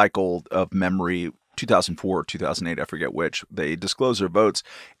cycle of memory, 2004, 2008, I forget which, they disclosed their votes.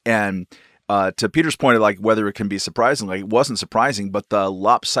 And to Peter's point of like whether it can be surprising, like it wasn't surprising, but the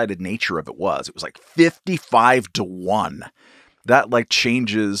lopsided nature of it was like 55-1. That like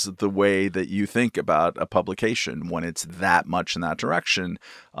changes the way that you think about a publication when it's that much in that direction.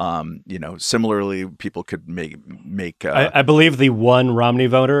 Similarly, people could make. I believe the one Romney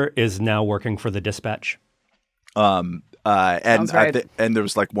voter is now working for the Dispatch. And there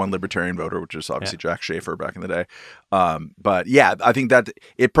was like one libertarian voter, which is obviously Jack Schaefer back in the day. But yeah, I think that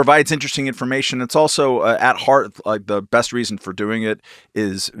it provides interesting information. It's also at heart, like the best reason for doing it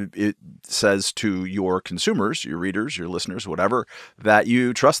is it says to your consumers, your readers, your listeners, whatever, that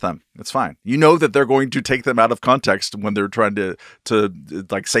you trust them. It's fine. You know that they're going to take them out of context when they're trying to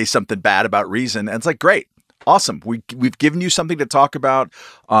like say something bad about Reason. And it's like, great. Awesome. We've given you something to talk about,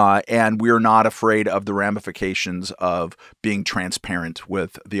 and we're not afraid of the ramifications of being transparent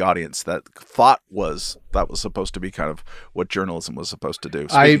with the audience. That was supposed to be kind of what journalism was supposed to do.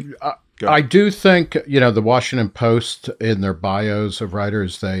 I do think, the Washington Post in their bios of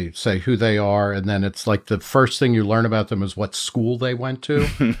writers, they say who they are, and then it's like the first thing you learn about them is what school they went to.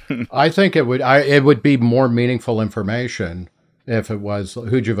 I think it would be more meaningful information if it was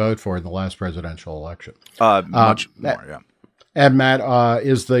who'd you vote for in the last presidential election. Much more, yeah. And Matt,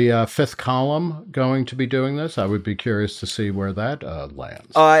 is the fifth column going to be doing this? I would be curious to see where that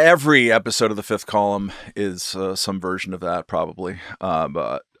lands. Every episode of the fifth column is some version of that, probably.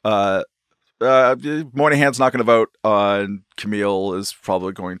 But Moynihan's not going to vote. And Camille is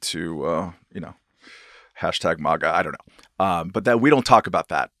probably going to, hashtag MAGA. I don't know. But that we don't talk about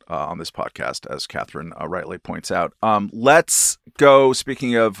that on this podcast, as Katherine rightly points out. Let's go,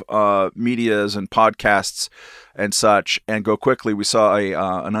 speaking of medias and podcasts and such, and go quickly. We saw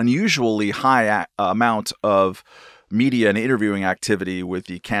an unusually high amount of media and interviewing activity with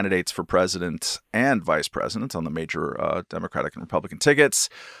the candidates for president and vice president on the major Democratic and Republican tickets.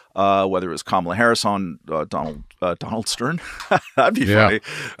 Whether it was Kamala Harris on Donald Stern, that'd be funny.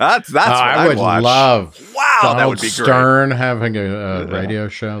 That's what I would love. Wow, Donald that would be great. Stern having a radio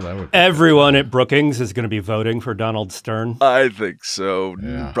show. That would. Everyone at Brookings is going to be voting for Donald Stern. I think so.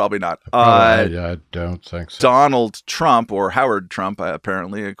 Yeah. Probably not. I don't think so. Donald Trump, or Howard Trump,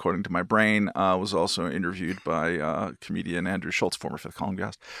 apparently, according to my brain, was also interviewed by comedian Andrew Schultz, former Fifth Column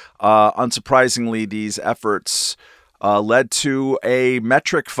guest. Unsurprisingly, these efforts led to a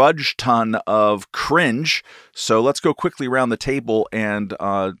metric fudge ton of cringe. So let's go quickly around the table and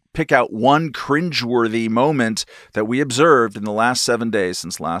pick out one cringeworthy moment that we observed in the last 7 days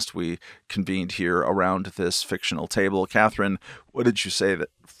since last we convened here around this fictional table. Katherine, what did you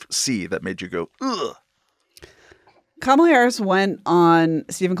see that made you go, ugh? Kamala Harris went on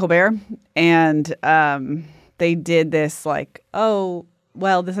Stephen Colbert, and they did this like, oh,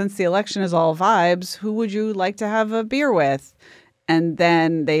 well, since the election is all vibes, who would you like to have a beer with? And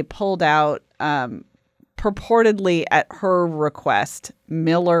then they pulled out, purportedly at her request,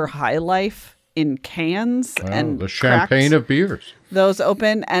 Miller High Life in cans. And the champagne of beers. Those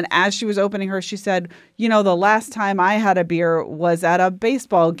open. And as she was opening her, she said, you know, the last time I had a beer was at a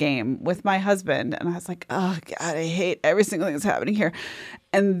baseball game with my husband. And I was like, oh, God, I hate every single thing that's happening here.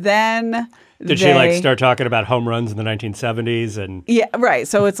 And then Did she like start talking about home runs in the 1970s? And yeah, right.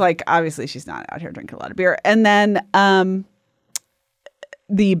 So it's like, obviously she's not out here drinking a lot of beer. And then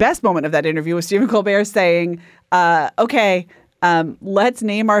the best moment of that interview was Stephen Colbert saying, okay, let's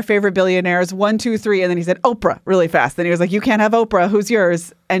name our favorite billionaires, 1, 2, 3. And then he said, Oprah, really fast. Then he was like, you can't have Oprah. Who's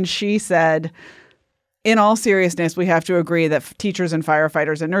yours? And she said, in all seriousness, we have to agree that teachers and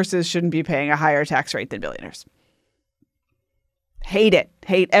firefighters and nurses shouldn't be paying a higher tax rate than billionaires. Hate it.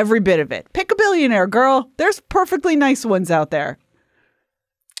 Hate every bit of it. Pick a billionaire, girl. There's perfectly nice ones out there.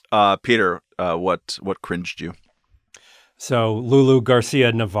 Peter, what cringed you? So Lulu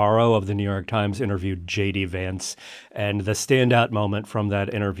Garcia Navarro of the New York Times interviewed J.D. Vance, and the standout moment from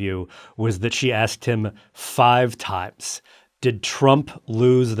that interview was that she asked him 5 times, did Trump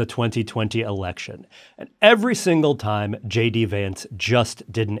lose the 2020 election? And every single time, J.D. Vance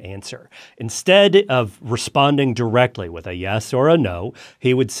just didn't answer. Instead of responding directly with a yes or a no,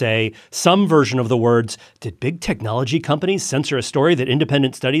 he would say some version of the words, did big technology companies censor a story that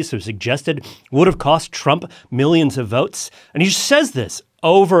independent studies have suggested would have cost Trump millions of votes? And he just says this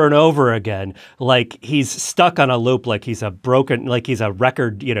over and over again, like he's stuck on a loop, like he's a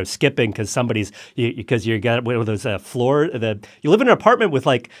record, skipping because you got one of those you live in an apartment with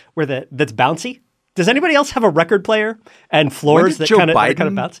that's bouncy. Does anybody else have a record player and floors that kind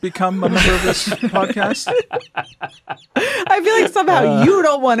of bounce? Become a member of this podcast? I feel like somehow you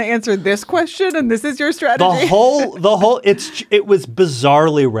don't want to answer this question, and this is your strategy. It was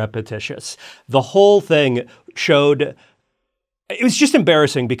bizarrely repetitious. The whole thing showed. It was just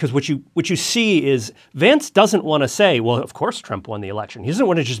embarrassing because what you see is Vance doesn't want to say, well, of course Trump won the election. He doesn't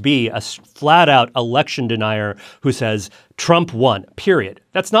want to just be a flat-out election denier who says Trump won, period.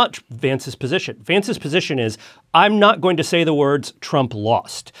 That's not Vance's position. Vance's position is, I'm not going to say the words Trump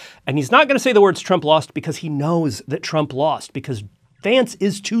lost. And he's not going to say the words Trump lost because he knows that Trump lost, because Vance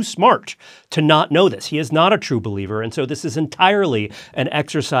is too smart to not know this. He is not a true believer. And so this is entirely an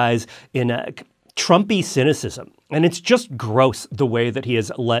exercise in a Trumpy cynicism. And it's just gross the way that he has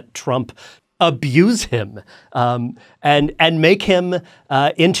let Trump abuse him and make him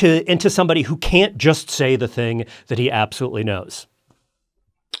into somebody who can't just say the thing that he absolutely knows.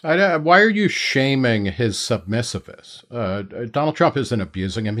 Why are you shaming his submissiveness? Donald Trump isn't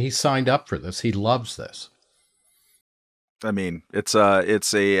abusing him. He signed up for this. He loves this. I mean, it's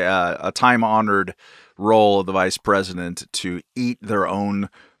a time-honored role of the vice president to eat their own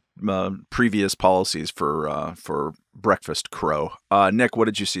previous policies for breakfast crow. Nick, what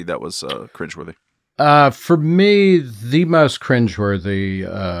did you see that was cringeworthy? For me, the most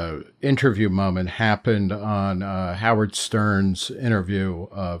cringeworthy interview moment happened on Howard Stern's interview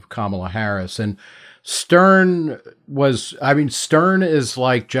of Kamala Harris. And Stern is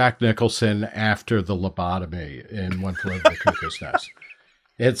like Jack Nicholson after the lobotomy in One Flew Over the Cuckoo's Nest.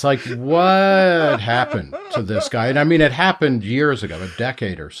 It's like, what happened to this guy? And I mean, it happened years ago, a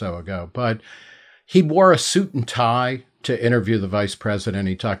decade or so ago, but he wore a suit and tie to interview the vice president.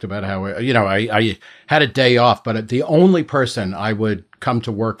 He talked about how, I had a day off, but the only person I would come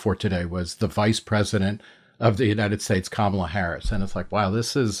to work for today was the vice president of the United States, Kamala Harris. And it's like, wow,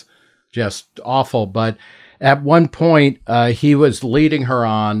 this is just awful. But at one point, he was leading her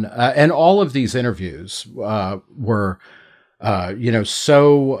on, and all of these interviews were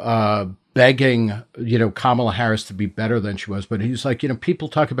begging, Kamala Harris to be better than she was. But he's like, people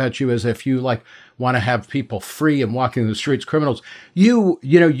talk about you as if you want to have people free and walking the streets, criminals.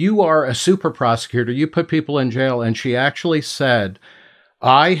 You are a super prosecutor. You put people in jail. And she actually said,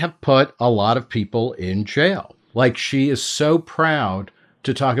 I have put a lot of people in jail. Like, she is so proud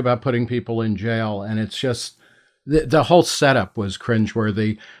to talk about putting people in jail. And it's just, the whole setup was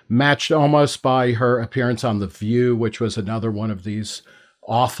cringeworthy, matched almost by her appearance on The View, which was another one of these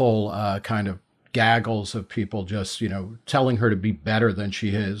awful kind of gaggles of people just, telling her to be better than she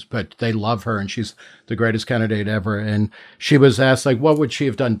is, but they love her and she's the greatest candidate ever. And she was asked, what would she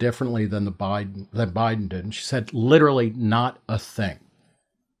have done differently than Biden did? And she said, literally not a thing.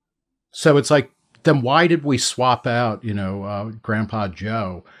 So it's like, then why did we swap out, Grandpa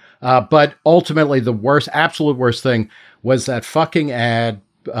Joe? But ultimately, the absolute worst thing was that fucking ad,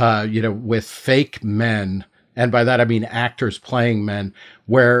 with fake men and by that I mean actors playing men,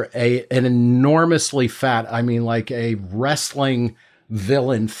 where an enormously fat, I mean like a wrestling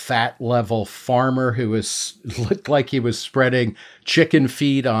villain fat level farmer who looked like he was spreading chicken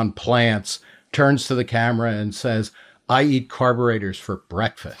feed on plants turns to the camera and says, "I eat carburetors for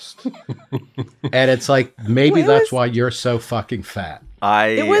breakfast." And it's like, maybe that's why you're so fucking fat.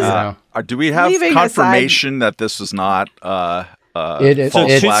 Do we have confirmation that this was not it is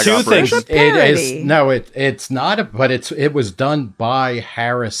two things. It's not, but it was done by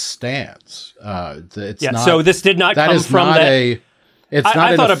Harris Stance. So this did not come from that. It's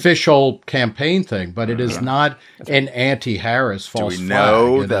not an official campaign thing, but it is not an anti-Harris false flag. Do we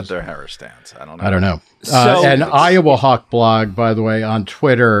know that they're Harris Stance? I don't know. And Iowa Hawk blog, by the way, on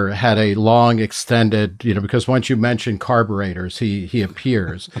Twitter had a long extended, because once you mention carburetors, he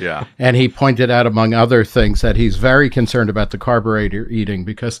appears. Yeah. And he pointed out, among other things, that he's very concerned about the carburetor eating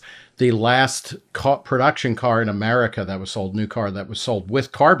because the last production car in America that was sold, new car that was sold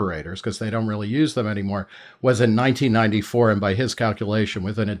with carburetors, because they don't really use them anymore, was in 1994. And by his calculation,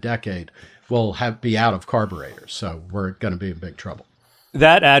 within a decade, we'll be out of carburetors. So we're going to be in big trouble.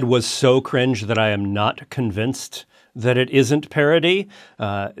 That ad was so cringe that I am not convinced that it isn't parody.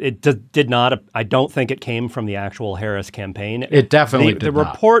 It did not. I don't think it came from the actual Harris campaign. It definitely did The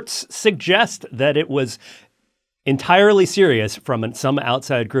not. reports suggest that it was entirely serious from some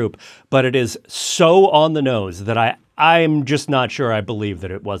outside group, but it is so on the nose that I'm just not sure I believe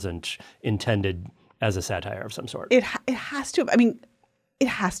that it wasn't intended as a satire of some sort. It has to have. I mean, it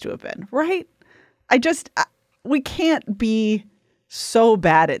has to have been, right? We can't be so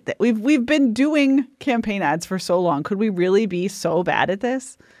bad at that. We've been doing campaign ads for so long. Could we really be so bad at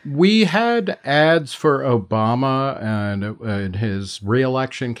this? We had ads for Obama and his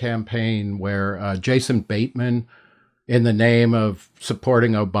re-election campaign where Jason Bateman, in the name of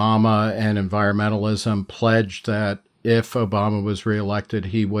supporting Obama and environmentalism, pledged that if Obama was reelected,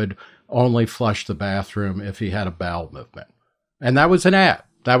 he would only flush the bathroom if he had a bowel movement. And that was an ad.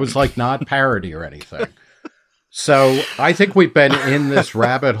 That was like not parody or anything. So I think we've been in this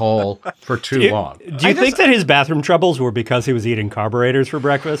rabbit hole for too long. Do you think that his bathroom troubles were because he was eating carburetors for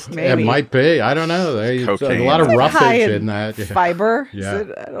breakfast? Maybe. It might be. I don't know. There's a lot of roughage in that. Fiber? Yeah.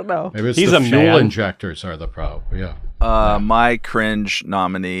 I don't know. Maybe it's He's the a fuel man. injectors are the problem. Yeah. My cringe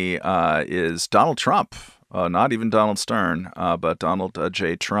nominee is Donald Trump. Not even Donald Stern, but Donald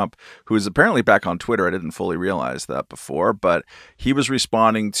J. Trump, who is apparently back on Twitter. I didn't fully realize that before, but he was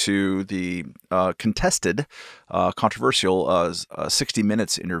responding to the contested, controversial 60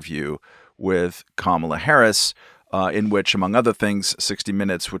 Minutes interview with Kamala Harris, in which, among other things, 60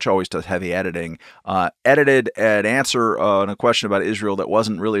 Minutes, which always does heavy editing, edited an answer on a question about Israel that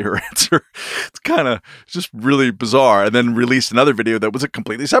wasn't really her answer. It's kind of just really bizarre. And then released another video that was a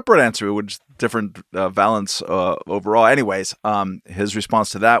completely separate answer, which different valence overall. Anyways, his response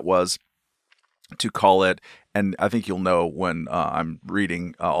to that was to call it, and I think you'll know when I'm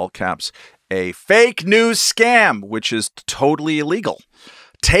reading all caps, a fake news scam, which is totally illegal.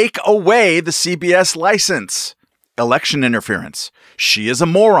 Take away the CBS license. Election interference. She is a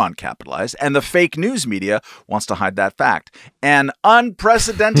moron, capitalized, and the fake news media wants to hide that fact. An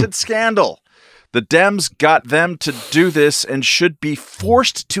unprecedented scandal. The Dems got them to do this and should be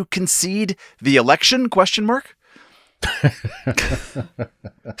forced to concede the election? ?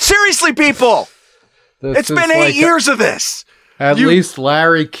 Seriously, people! It's been 8 years of this! At least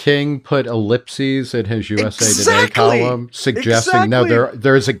Larry King put ellipses in his USA Today column, suggesting, no,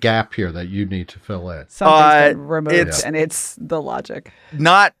 there's a gap here that you need to fill in. Something's been removed, and it's the logic.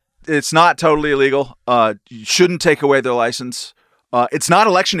 It's not totally illegal. You shouldn't take away their license. It's not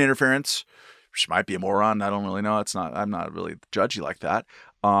election interference. She might be a moron. I don't really know. It's not. I'm not really judgy like that.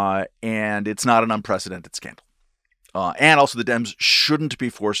 And it's not an unprecedented scandal. And also the Dems shouldn't be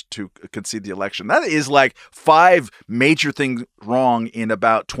forced to concede the election. That is like 5 major things wrong in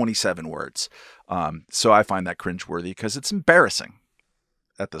about 27 words. So I find that cringeworthy because it's embarrassing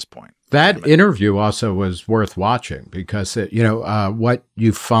at this point. That interview also was worth watching because, what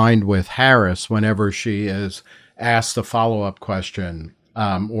you find with Harris whenever she is asked a follow-up question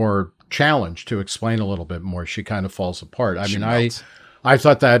or challenged to explain a little bit more, she kind of falls apart. I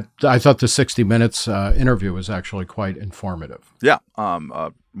thought the 60 Minutes interview was actually quite informative. Yeah.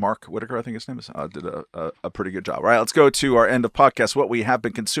 Mark Whitaker, I think his name is, did a pretty good job. All right, let's go to our end of podcast, what we have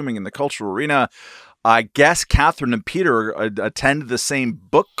been consuming in the cultural arena. I guess Katherine and Peter attend the same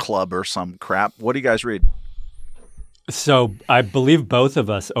book club or some crap. What do you guys read? So I believe both of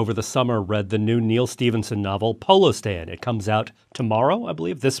us over the summer read the new Neal Stephenson novel, Polo Stand. It comes out tomorrow, I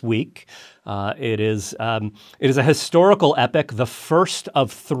believe, this week. It is a historical epic, the first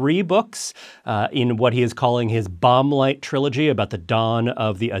of 3 books in what he is calling his Bomb-Light trilogy about the dawn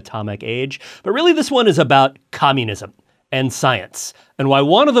of the atomic age. But really, this one is about communism and science, and why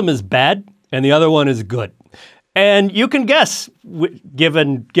one of them is bad and the other one is good. And you can guess,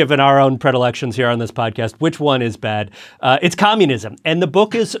 given our own predilections here on this podcast, which one is bad. It's communism. And the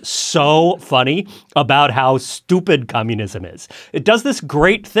book is so funny about how stupid communism is. It does this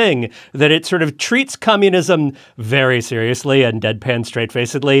great thing that it sort of treats communism very seriously and deadpan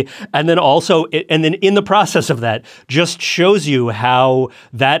straight-facedly. And then also, and then in the process of that, just shows you how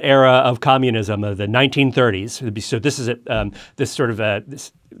that era of communism of the 1930s. So this is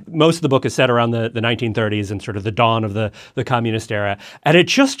most of the book is set around the 1930s and sort of the dawn of the communist era. And it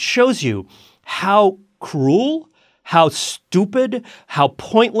just shows you how cruel, how stupid, how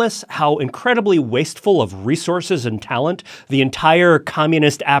pointless, how incredibly wasteful of resources and talent the entire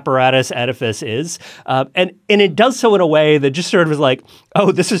communist apparatus edifice is. And it does so in a way that just sort of is like,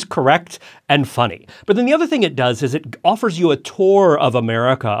 oh, this is correct and funny. But then the other thing it does is it offers you a tour of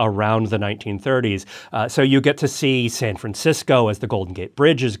America around the 1930s. So you get to see San Francisco as the Golden Gate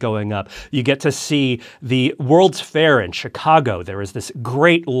Bridge is going up. You get to see the World's Fair in Chicago. There is this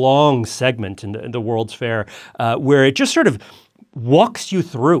great long segment in the World's Fair where it just sort of walks you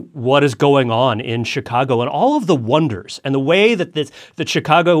through what is going on in Chicago and all of the wonders and the way that the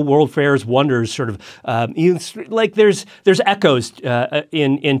Chicago World Fair's wonders sort of like there's echoes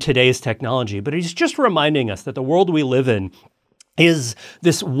in today's technology, but he's just reminding us that the world we live in is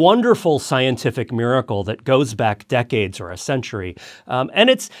this wonderful scientific miracle that goes back decades or a century. And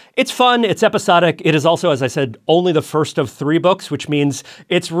it's fun, it's episodic. It is also, as I said, only the first of 3 books, which means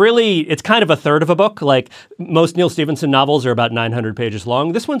it's kind of a third of a book. Like most Neal Stephenson novels are about 900 pages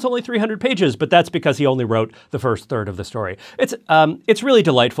long. This one's only 300 pages, but that's because he only wrote the first third of the story. It's really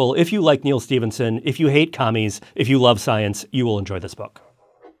delightful. If you like Neal Stephenson, if you hate commies, if you love science, you will enjoy this book.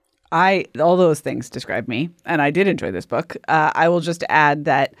 All those things describe me, and I did enjoy this book. I will just add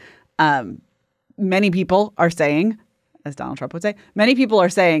that many people are saying, as Donald Trump would say, many people are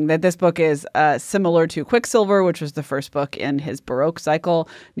saying that this book is similar to Quicksilver, which was the first book in his Baroque cycle.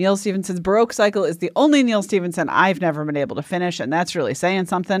 Neal Stephenson's Baroque cycle is the only Neal Stephenson I've never been able to finish, and that's really saying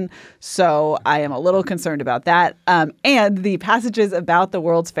something. So I am a little concerned about that. And the passages about the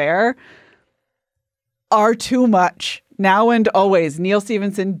World's Fair are too much. Now and always, Neal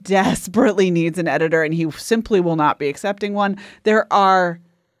Stephenson desperately needs an editor, and he simply will not be accepting one.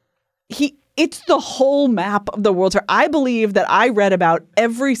 It's the whole map of the World's Fair. I believe that I read about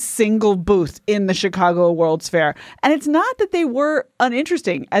every single booth in the Chicago World's Fair. And it's not that they were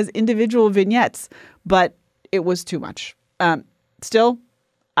uninteresting as individual vignettes, but it was too much. Still,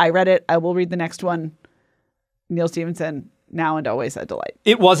 I read it. I will read the next one. Neal Stephenson, now and always a delight.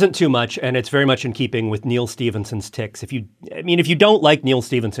 It wasn't too much, and it's very much in keeping with Neal Stephenson's tics. If you don't like Neal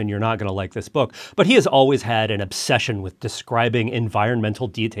Stephenson, you're not going to like this book. But he has always had an obsession with describing environmental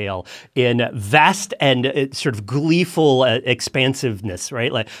detail in vast and sort of gleeful expansiveness,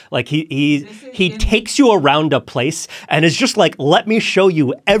 right? Like he takes you around a place and is just like, let me show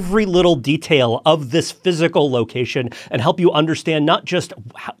you every little detail of this physical location and help you understand not just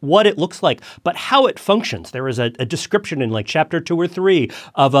what it looks like, but how it functions. There is a description in like chapter 2 or 3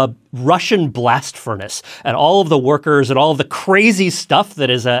 of a Russian blast furnace and all of the workers and all of the crazy stuff that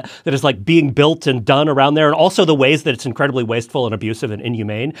is like being built and done around there, and also the ways that it's incredibly wasteful and abusive and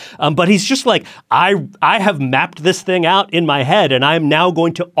inhumane. But he's just like, I have mapped this thing out in my head, and I'm now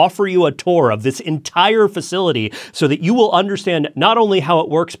going to offer you a tour of this entire facility so that you will understand not only how it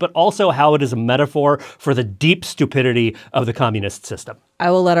works, but also how it is a metaphor for the deep stupidity of the communist system. I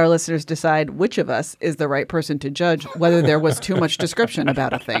will let our listeners decide which of us is the right person to judge whether there was too much description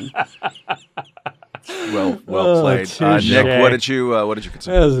about a thing. Well played, Nick. What did you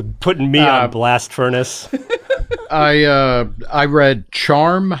consider? That was putting me on blast furnace. I read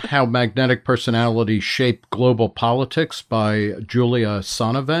Charm: How Magnetic Personalities Shape Global Politics by Julia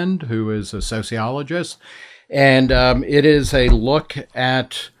Sonnevend, who is a sociologist, and it is a look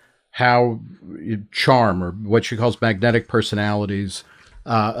at how charm, or what she calls magnetic personalities,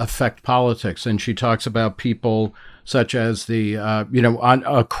 affect politics. And she talks about people such as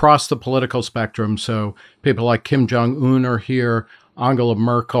across the political spectrum. So people like Kim Jong-un are here, Angela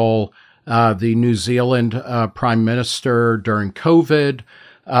Merkel, the New Zealand prime minister during COVID,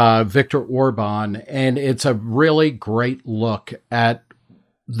 Viktor Orban. And it's a really great look at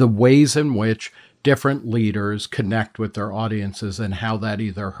the ways in which different leaders connect with their audiences and how that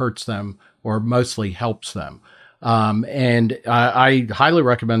either hurts them or mostly helps them. And I highly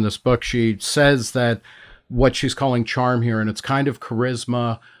recommend this book. She says that what she's calling charm here, and it's kind of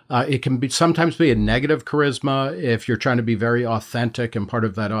charisma. It can sometimes be a negative charisma if you're trying to be very authentic, and part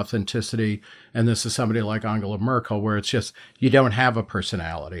of that authenticity, and this is somebody like Angela Merkel, where it's just you don't have a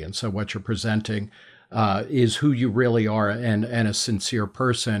personality. And so what you're presenting is who you really are and a sincere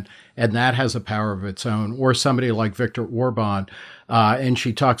person. And that has a power of its own. Or somebody like Viktor Orban. And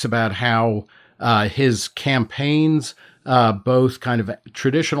she talks about how his campaigns, both kind of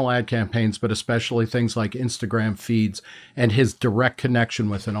traditional ad campaigns, but especially things like Instagram feeds and his direct connection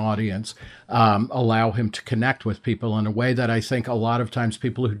with an audience, allow him to connect with people in a way that I think a lot of times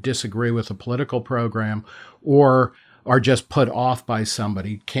people who disagree with a political program or are just put off by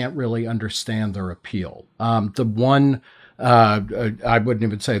somebody can't really understand their appeal. The one, I wouldn't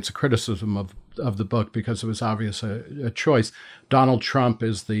even say it's a criticism of the book because it was obvious a choice. Donald Trump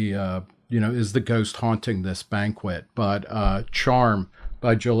is the is the ghost haunting this banquet. But Charm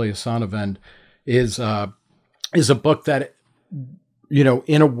by Julia Sonnevend is a book that,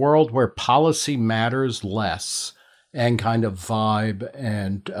 in a world where policy matters less and kind of vibe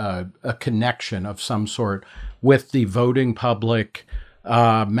and a connection of some sort with the voting public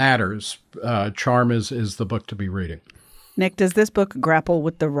matters, Charm is the book to be reading. Nick, does this book grapple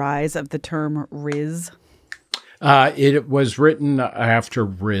with the rise of the term Riz? It was written after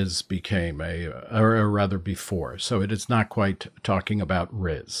Riz became or rather before, so it is not quite talking about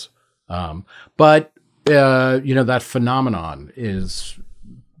Riz. But that phenomenon is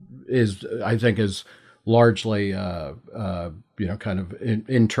I think is largely kind of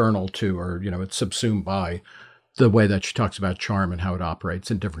internal to, or it's subsumed by the way that she talks about charm and how it operates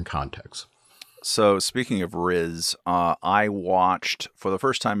in different contexts. So speaking of Riz, I watched for the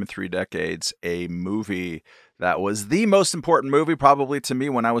first time in 3 decades a movie that was the most important movie probably to me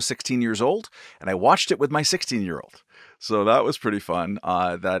when I was 16 years old, and I watched it with my 16-year-old. So that was pretty fun.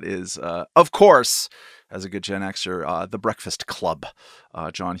 That is, of course, as a good Gen Xer, The Breakfast Club,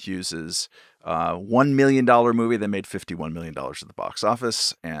 John Hughes's $1 million movie that made $51 million at the box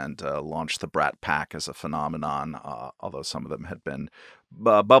office and launched the Brat Pack as a phenomenon, although some of them had been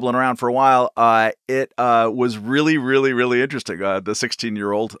bubbling around for a while. It was really, really, really interesting. The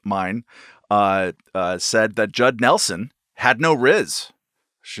 16-year-old mine said that Judd Nelson had no Riz.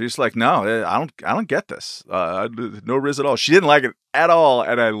 She's like, no, I don't get this. No Riz at all. She didn't like it at all,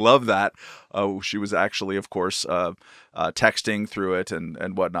 and I love that. She was actually, of course, texting through it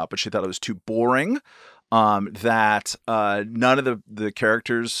and whatnot, but she thought it was too boring. That none of the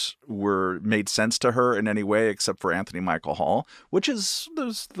characters made sense to her in any way except for Anthony Michael Hall, which is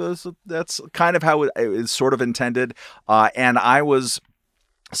that's kind of how it is sort of intended. And I was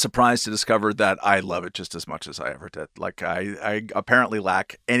surprised to discover that I love it just as much as I ever did. Like I apparently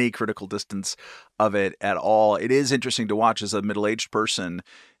lack any critical distance of it at all. It is interesting to watch as a middle-aged person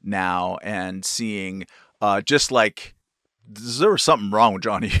now and seeing just like there was something wrong with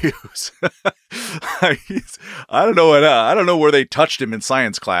Johnny Hughes. I don't know where they touched him in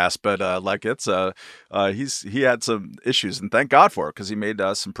science class, but he had some issues, and thank God for it because he made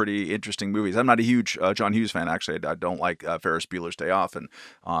some pretty interesting movies. I'm not a huge John Hughes fan, actually. I don't like Ferris Bueller's Day Off, and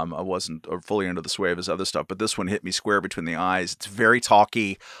I wasn't fully under the sway of his other stuff. But this one hit me square between the eyes. It's very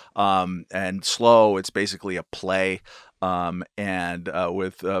talky and slow. It's basically a play.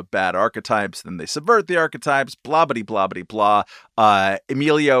 With bad archetypes, then they subvert the archetypes, blah, blah, blah, blah, blah.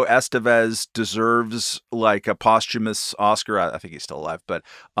 Emilio Estevez deserves like a posthumous Oscar. I think he's still alive, but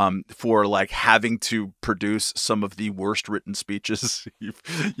for like having to produce some of the worst written speeches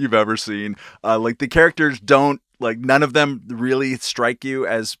you've ever seen. Like the characters don't, like none of them really strike you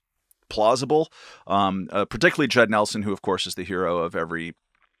as plausible. Particularly Judd Nelson, who of course is the hero of every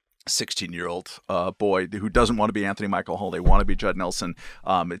 16-year-old boy who doesn't want to be Anthony Michael Hall. They want to be Judd Nelson.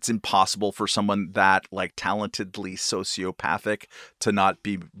 It's impossible for someone that like talentedly sociopathic to not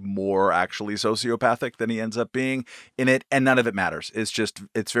be more actually sociopathic than he ends up being in it. And none of it matters.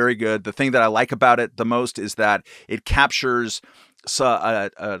 It's very good. The thing that I like about it the most is that it captures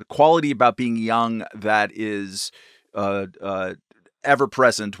a quality about being young that is ever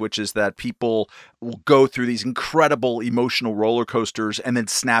present, which is that people will go through these incredible emotional roller coasters and then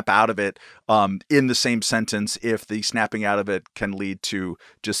snap out of it in the same sentence if the snapping out of it can lead to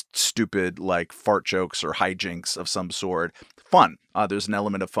just stupid like fart jokes or hijinks of some sort. Fun. There's an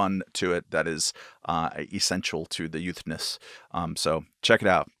element of fun to it that is essential to the youthness. So check it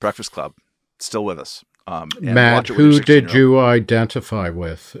out. Breakfast Club. Still with us. Matt, who did you identify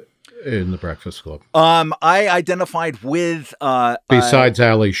with in the Breakfast Club? I identified with besides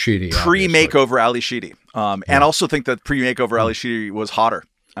Ali Sheedy, pre-makeover Ali Sheedy, and also think that pre-makeover Ali Sheedy was hotter.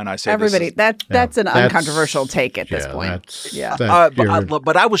 And I say everybody, that's an uncontroversial take at this point.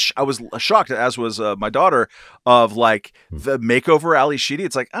 But I was shocked, as was my daughter, of like the makeover Ali Sheedy.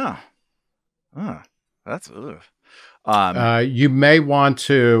 It's like, that's you may want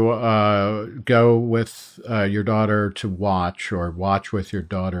to go with your daughter to watch with your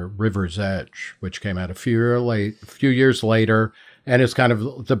daughter River's Edge, which came out a few years later, and it's kind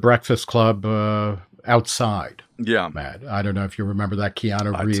of the Breakfast Club outside. Yeah, Matt. I don't know if you remember that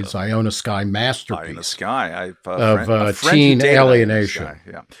Keanu Reeves Iona Sky masterpiece. Iona Sky, of teen alienation.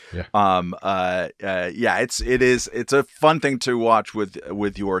 It's a fun thing to watch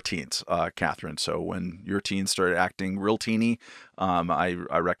with your teens, Katherine. So when your teens started acting real teeny, I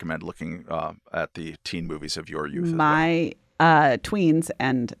recommend looking at the teen movies of your youth. My tweens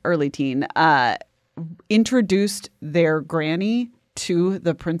and early teen introduced their granny to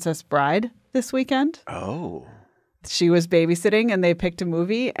The Princess Bride this weekend. Oh. She was babysitting and they picked a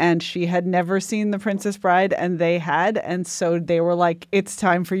movie and she had never seen The Princess Bride and they had. And so they were like, it's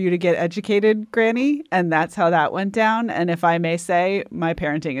time for you to get educated, Granny. And that's how that went down. And if I may say, my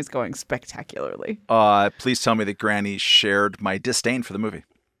parenting is going spectacularly. Please tell me that Granny shared my disdain for the movie.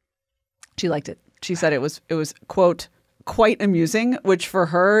 She liked it. She said it was quote, quite amusing, which for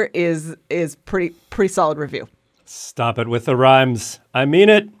her is pretty solid review. Stop it with the rhymes. I mean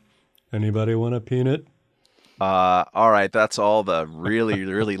it. Anybody want a peanut? All right, that's all the really,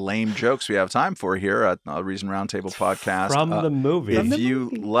 really lame jokes we have time for here at Reason Roundtable podcast. From the movie. If you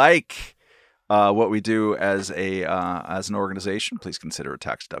like what we do as an organization, please consider a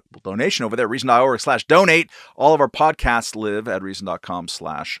tax-deductible donation over there, reason.org/donate. All of our podcasts live at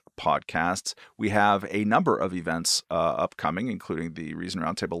reason.com/podcasts. We have a number of events upcoming, including the Reason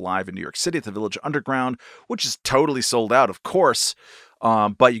Roundtable Live in New York City at the Village Underground, which is totally sold out, of course.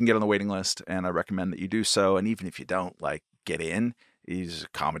 But you can get on the waiting list, and I recommend that you do so. And even if you don't, get in. These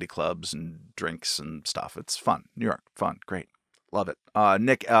comedy clubs and drinks and stuff. It's fun. New York, fun, great, love it.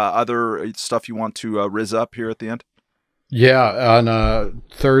 Nick, other stuff you want to riz up here at the end? Yeah, on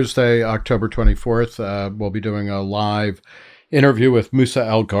Thursday, October 24th, we'll be doing a live interview with Musa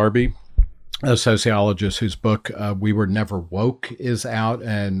al-Gharbi, a sociologist whose book "We Were Never Woke" is out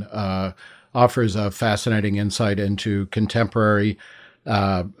and offers a fascinating insight into contemporary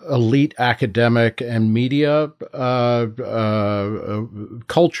elite academic and media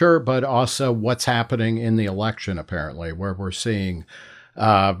culture, but also what's happening in the election, apparently, where we're seeing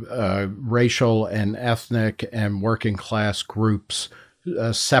racial and ethnic and working class groups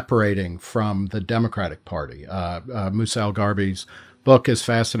separating from the Democratic Party. Musa al-Gharbi's book is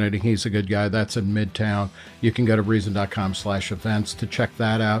fascinating. He's a good guy. That's in Midtown. You can go to reason.com/events to check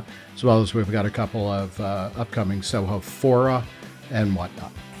that out, as well as we've got a couple of upcoming Soho fora and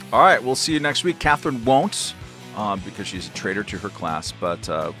whatnot. All right, we'll see you next week. Katherine won't, because she's a traitor to her class, but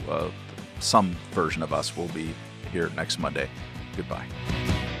some version of us will be here next Monday. Goodbye.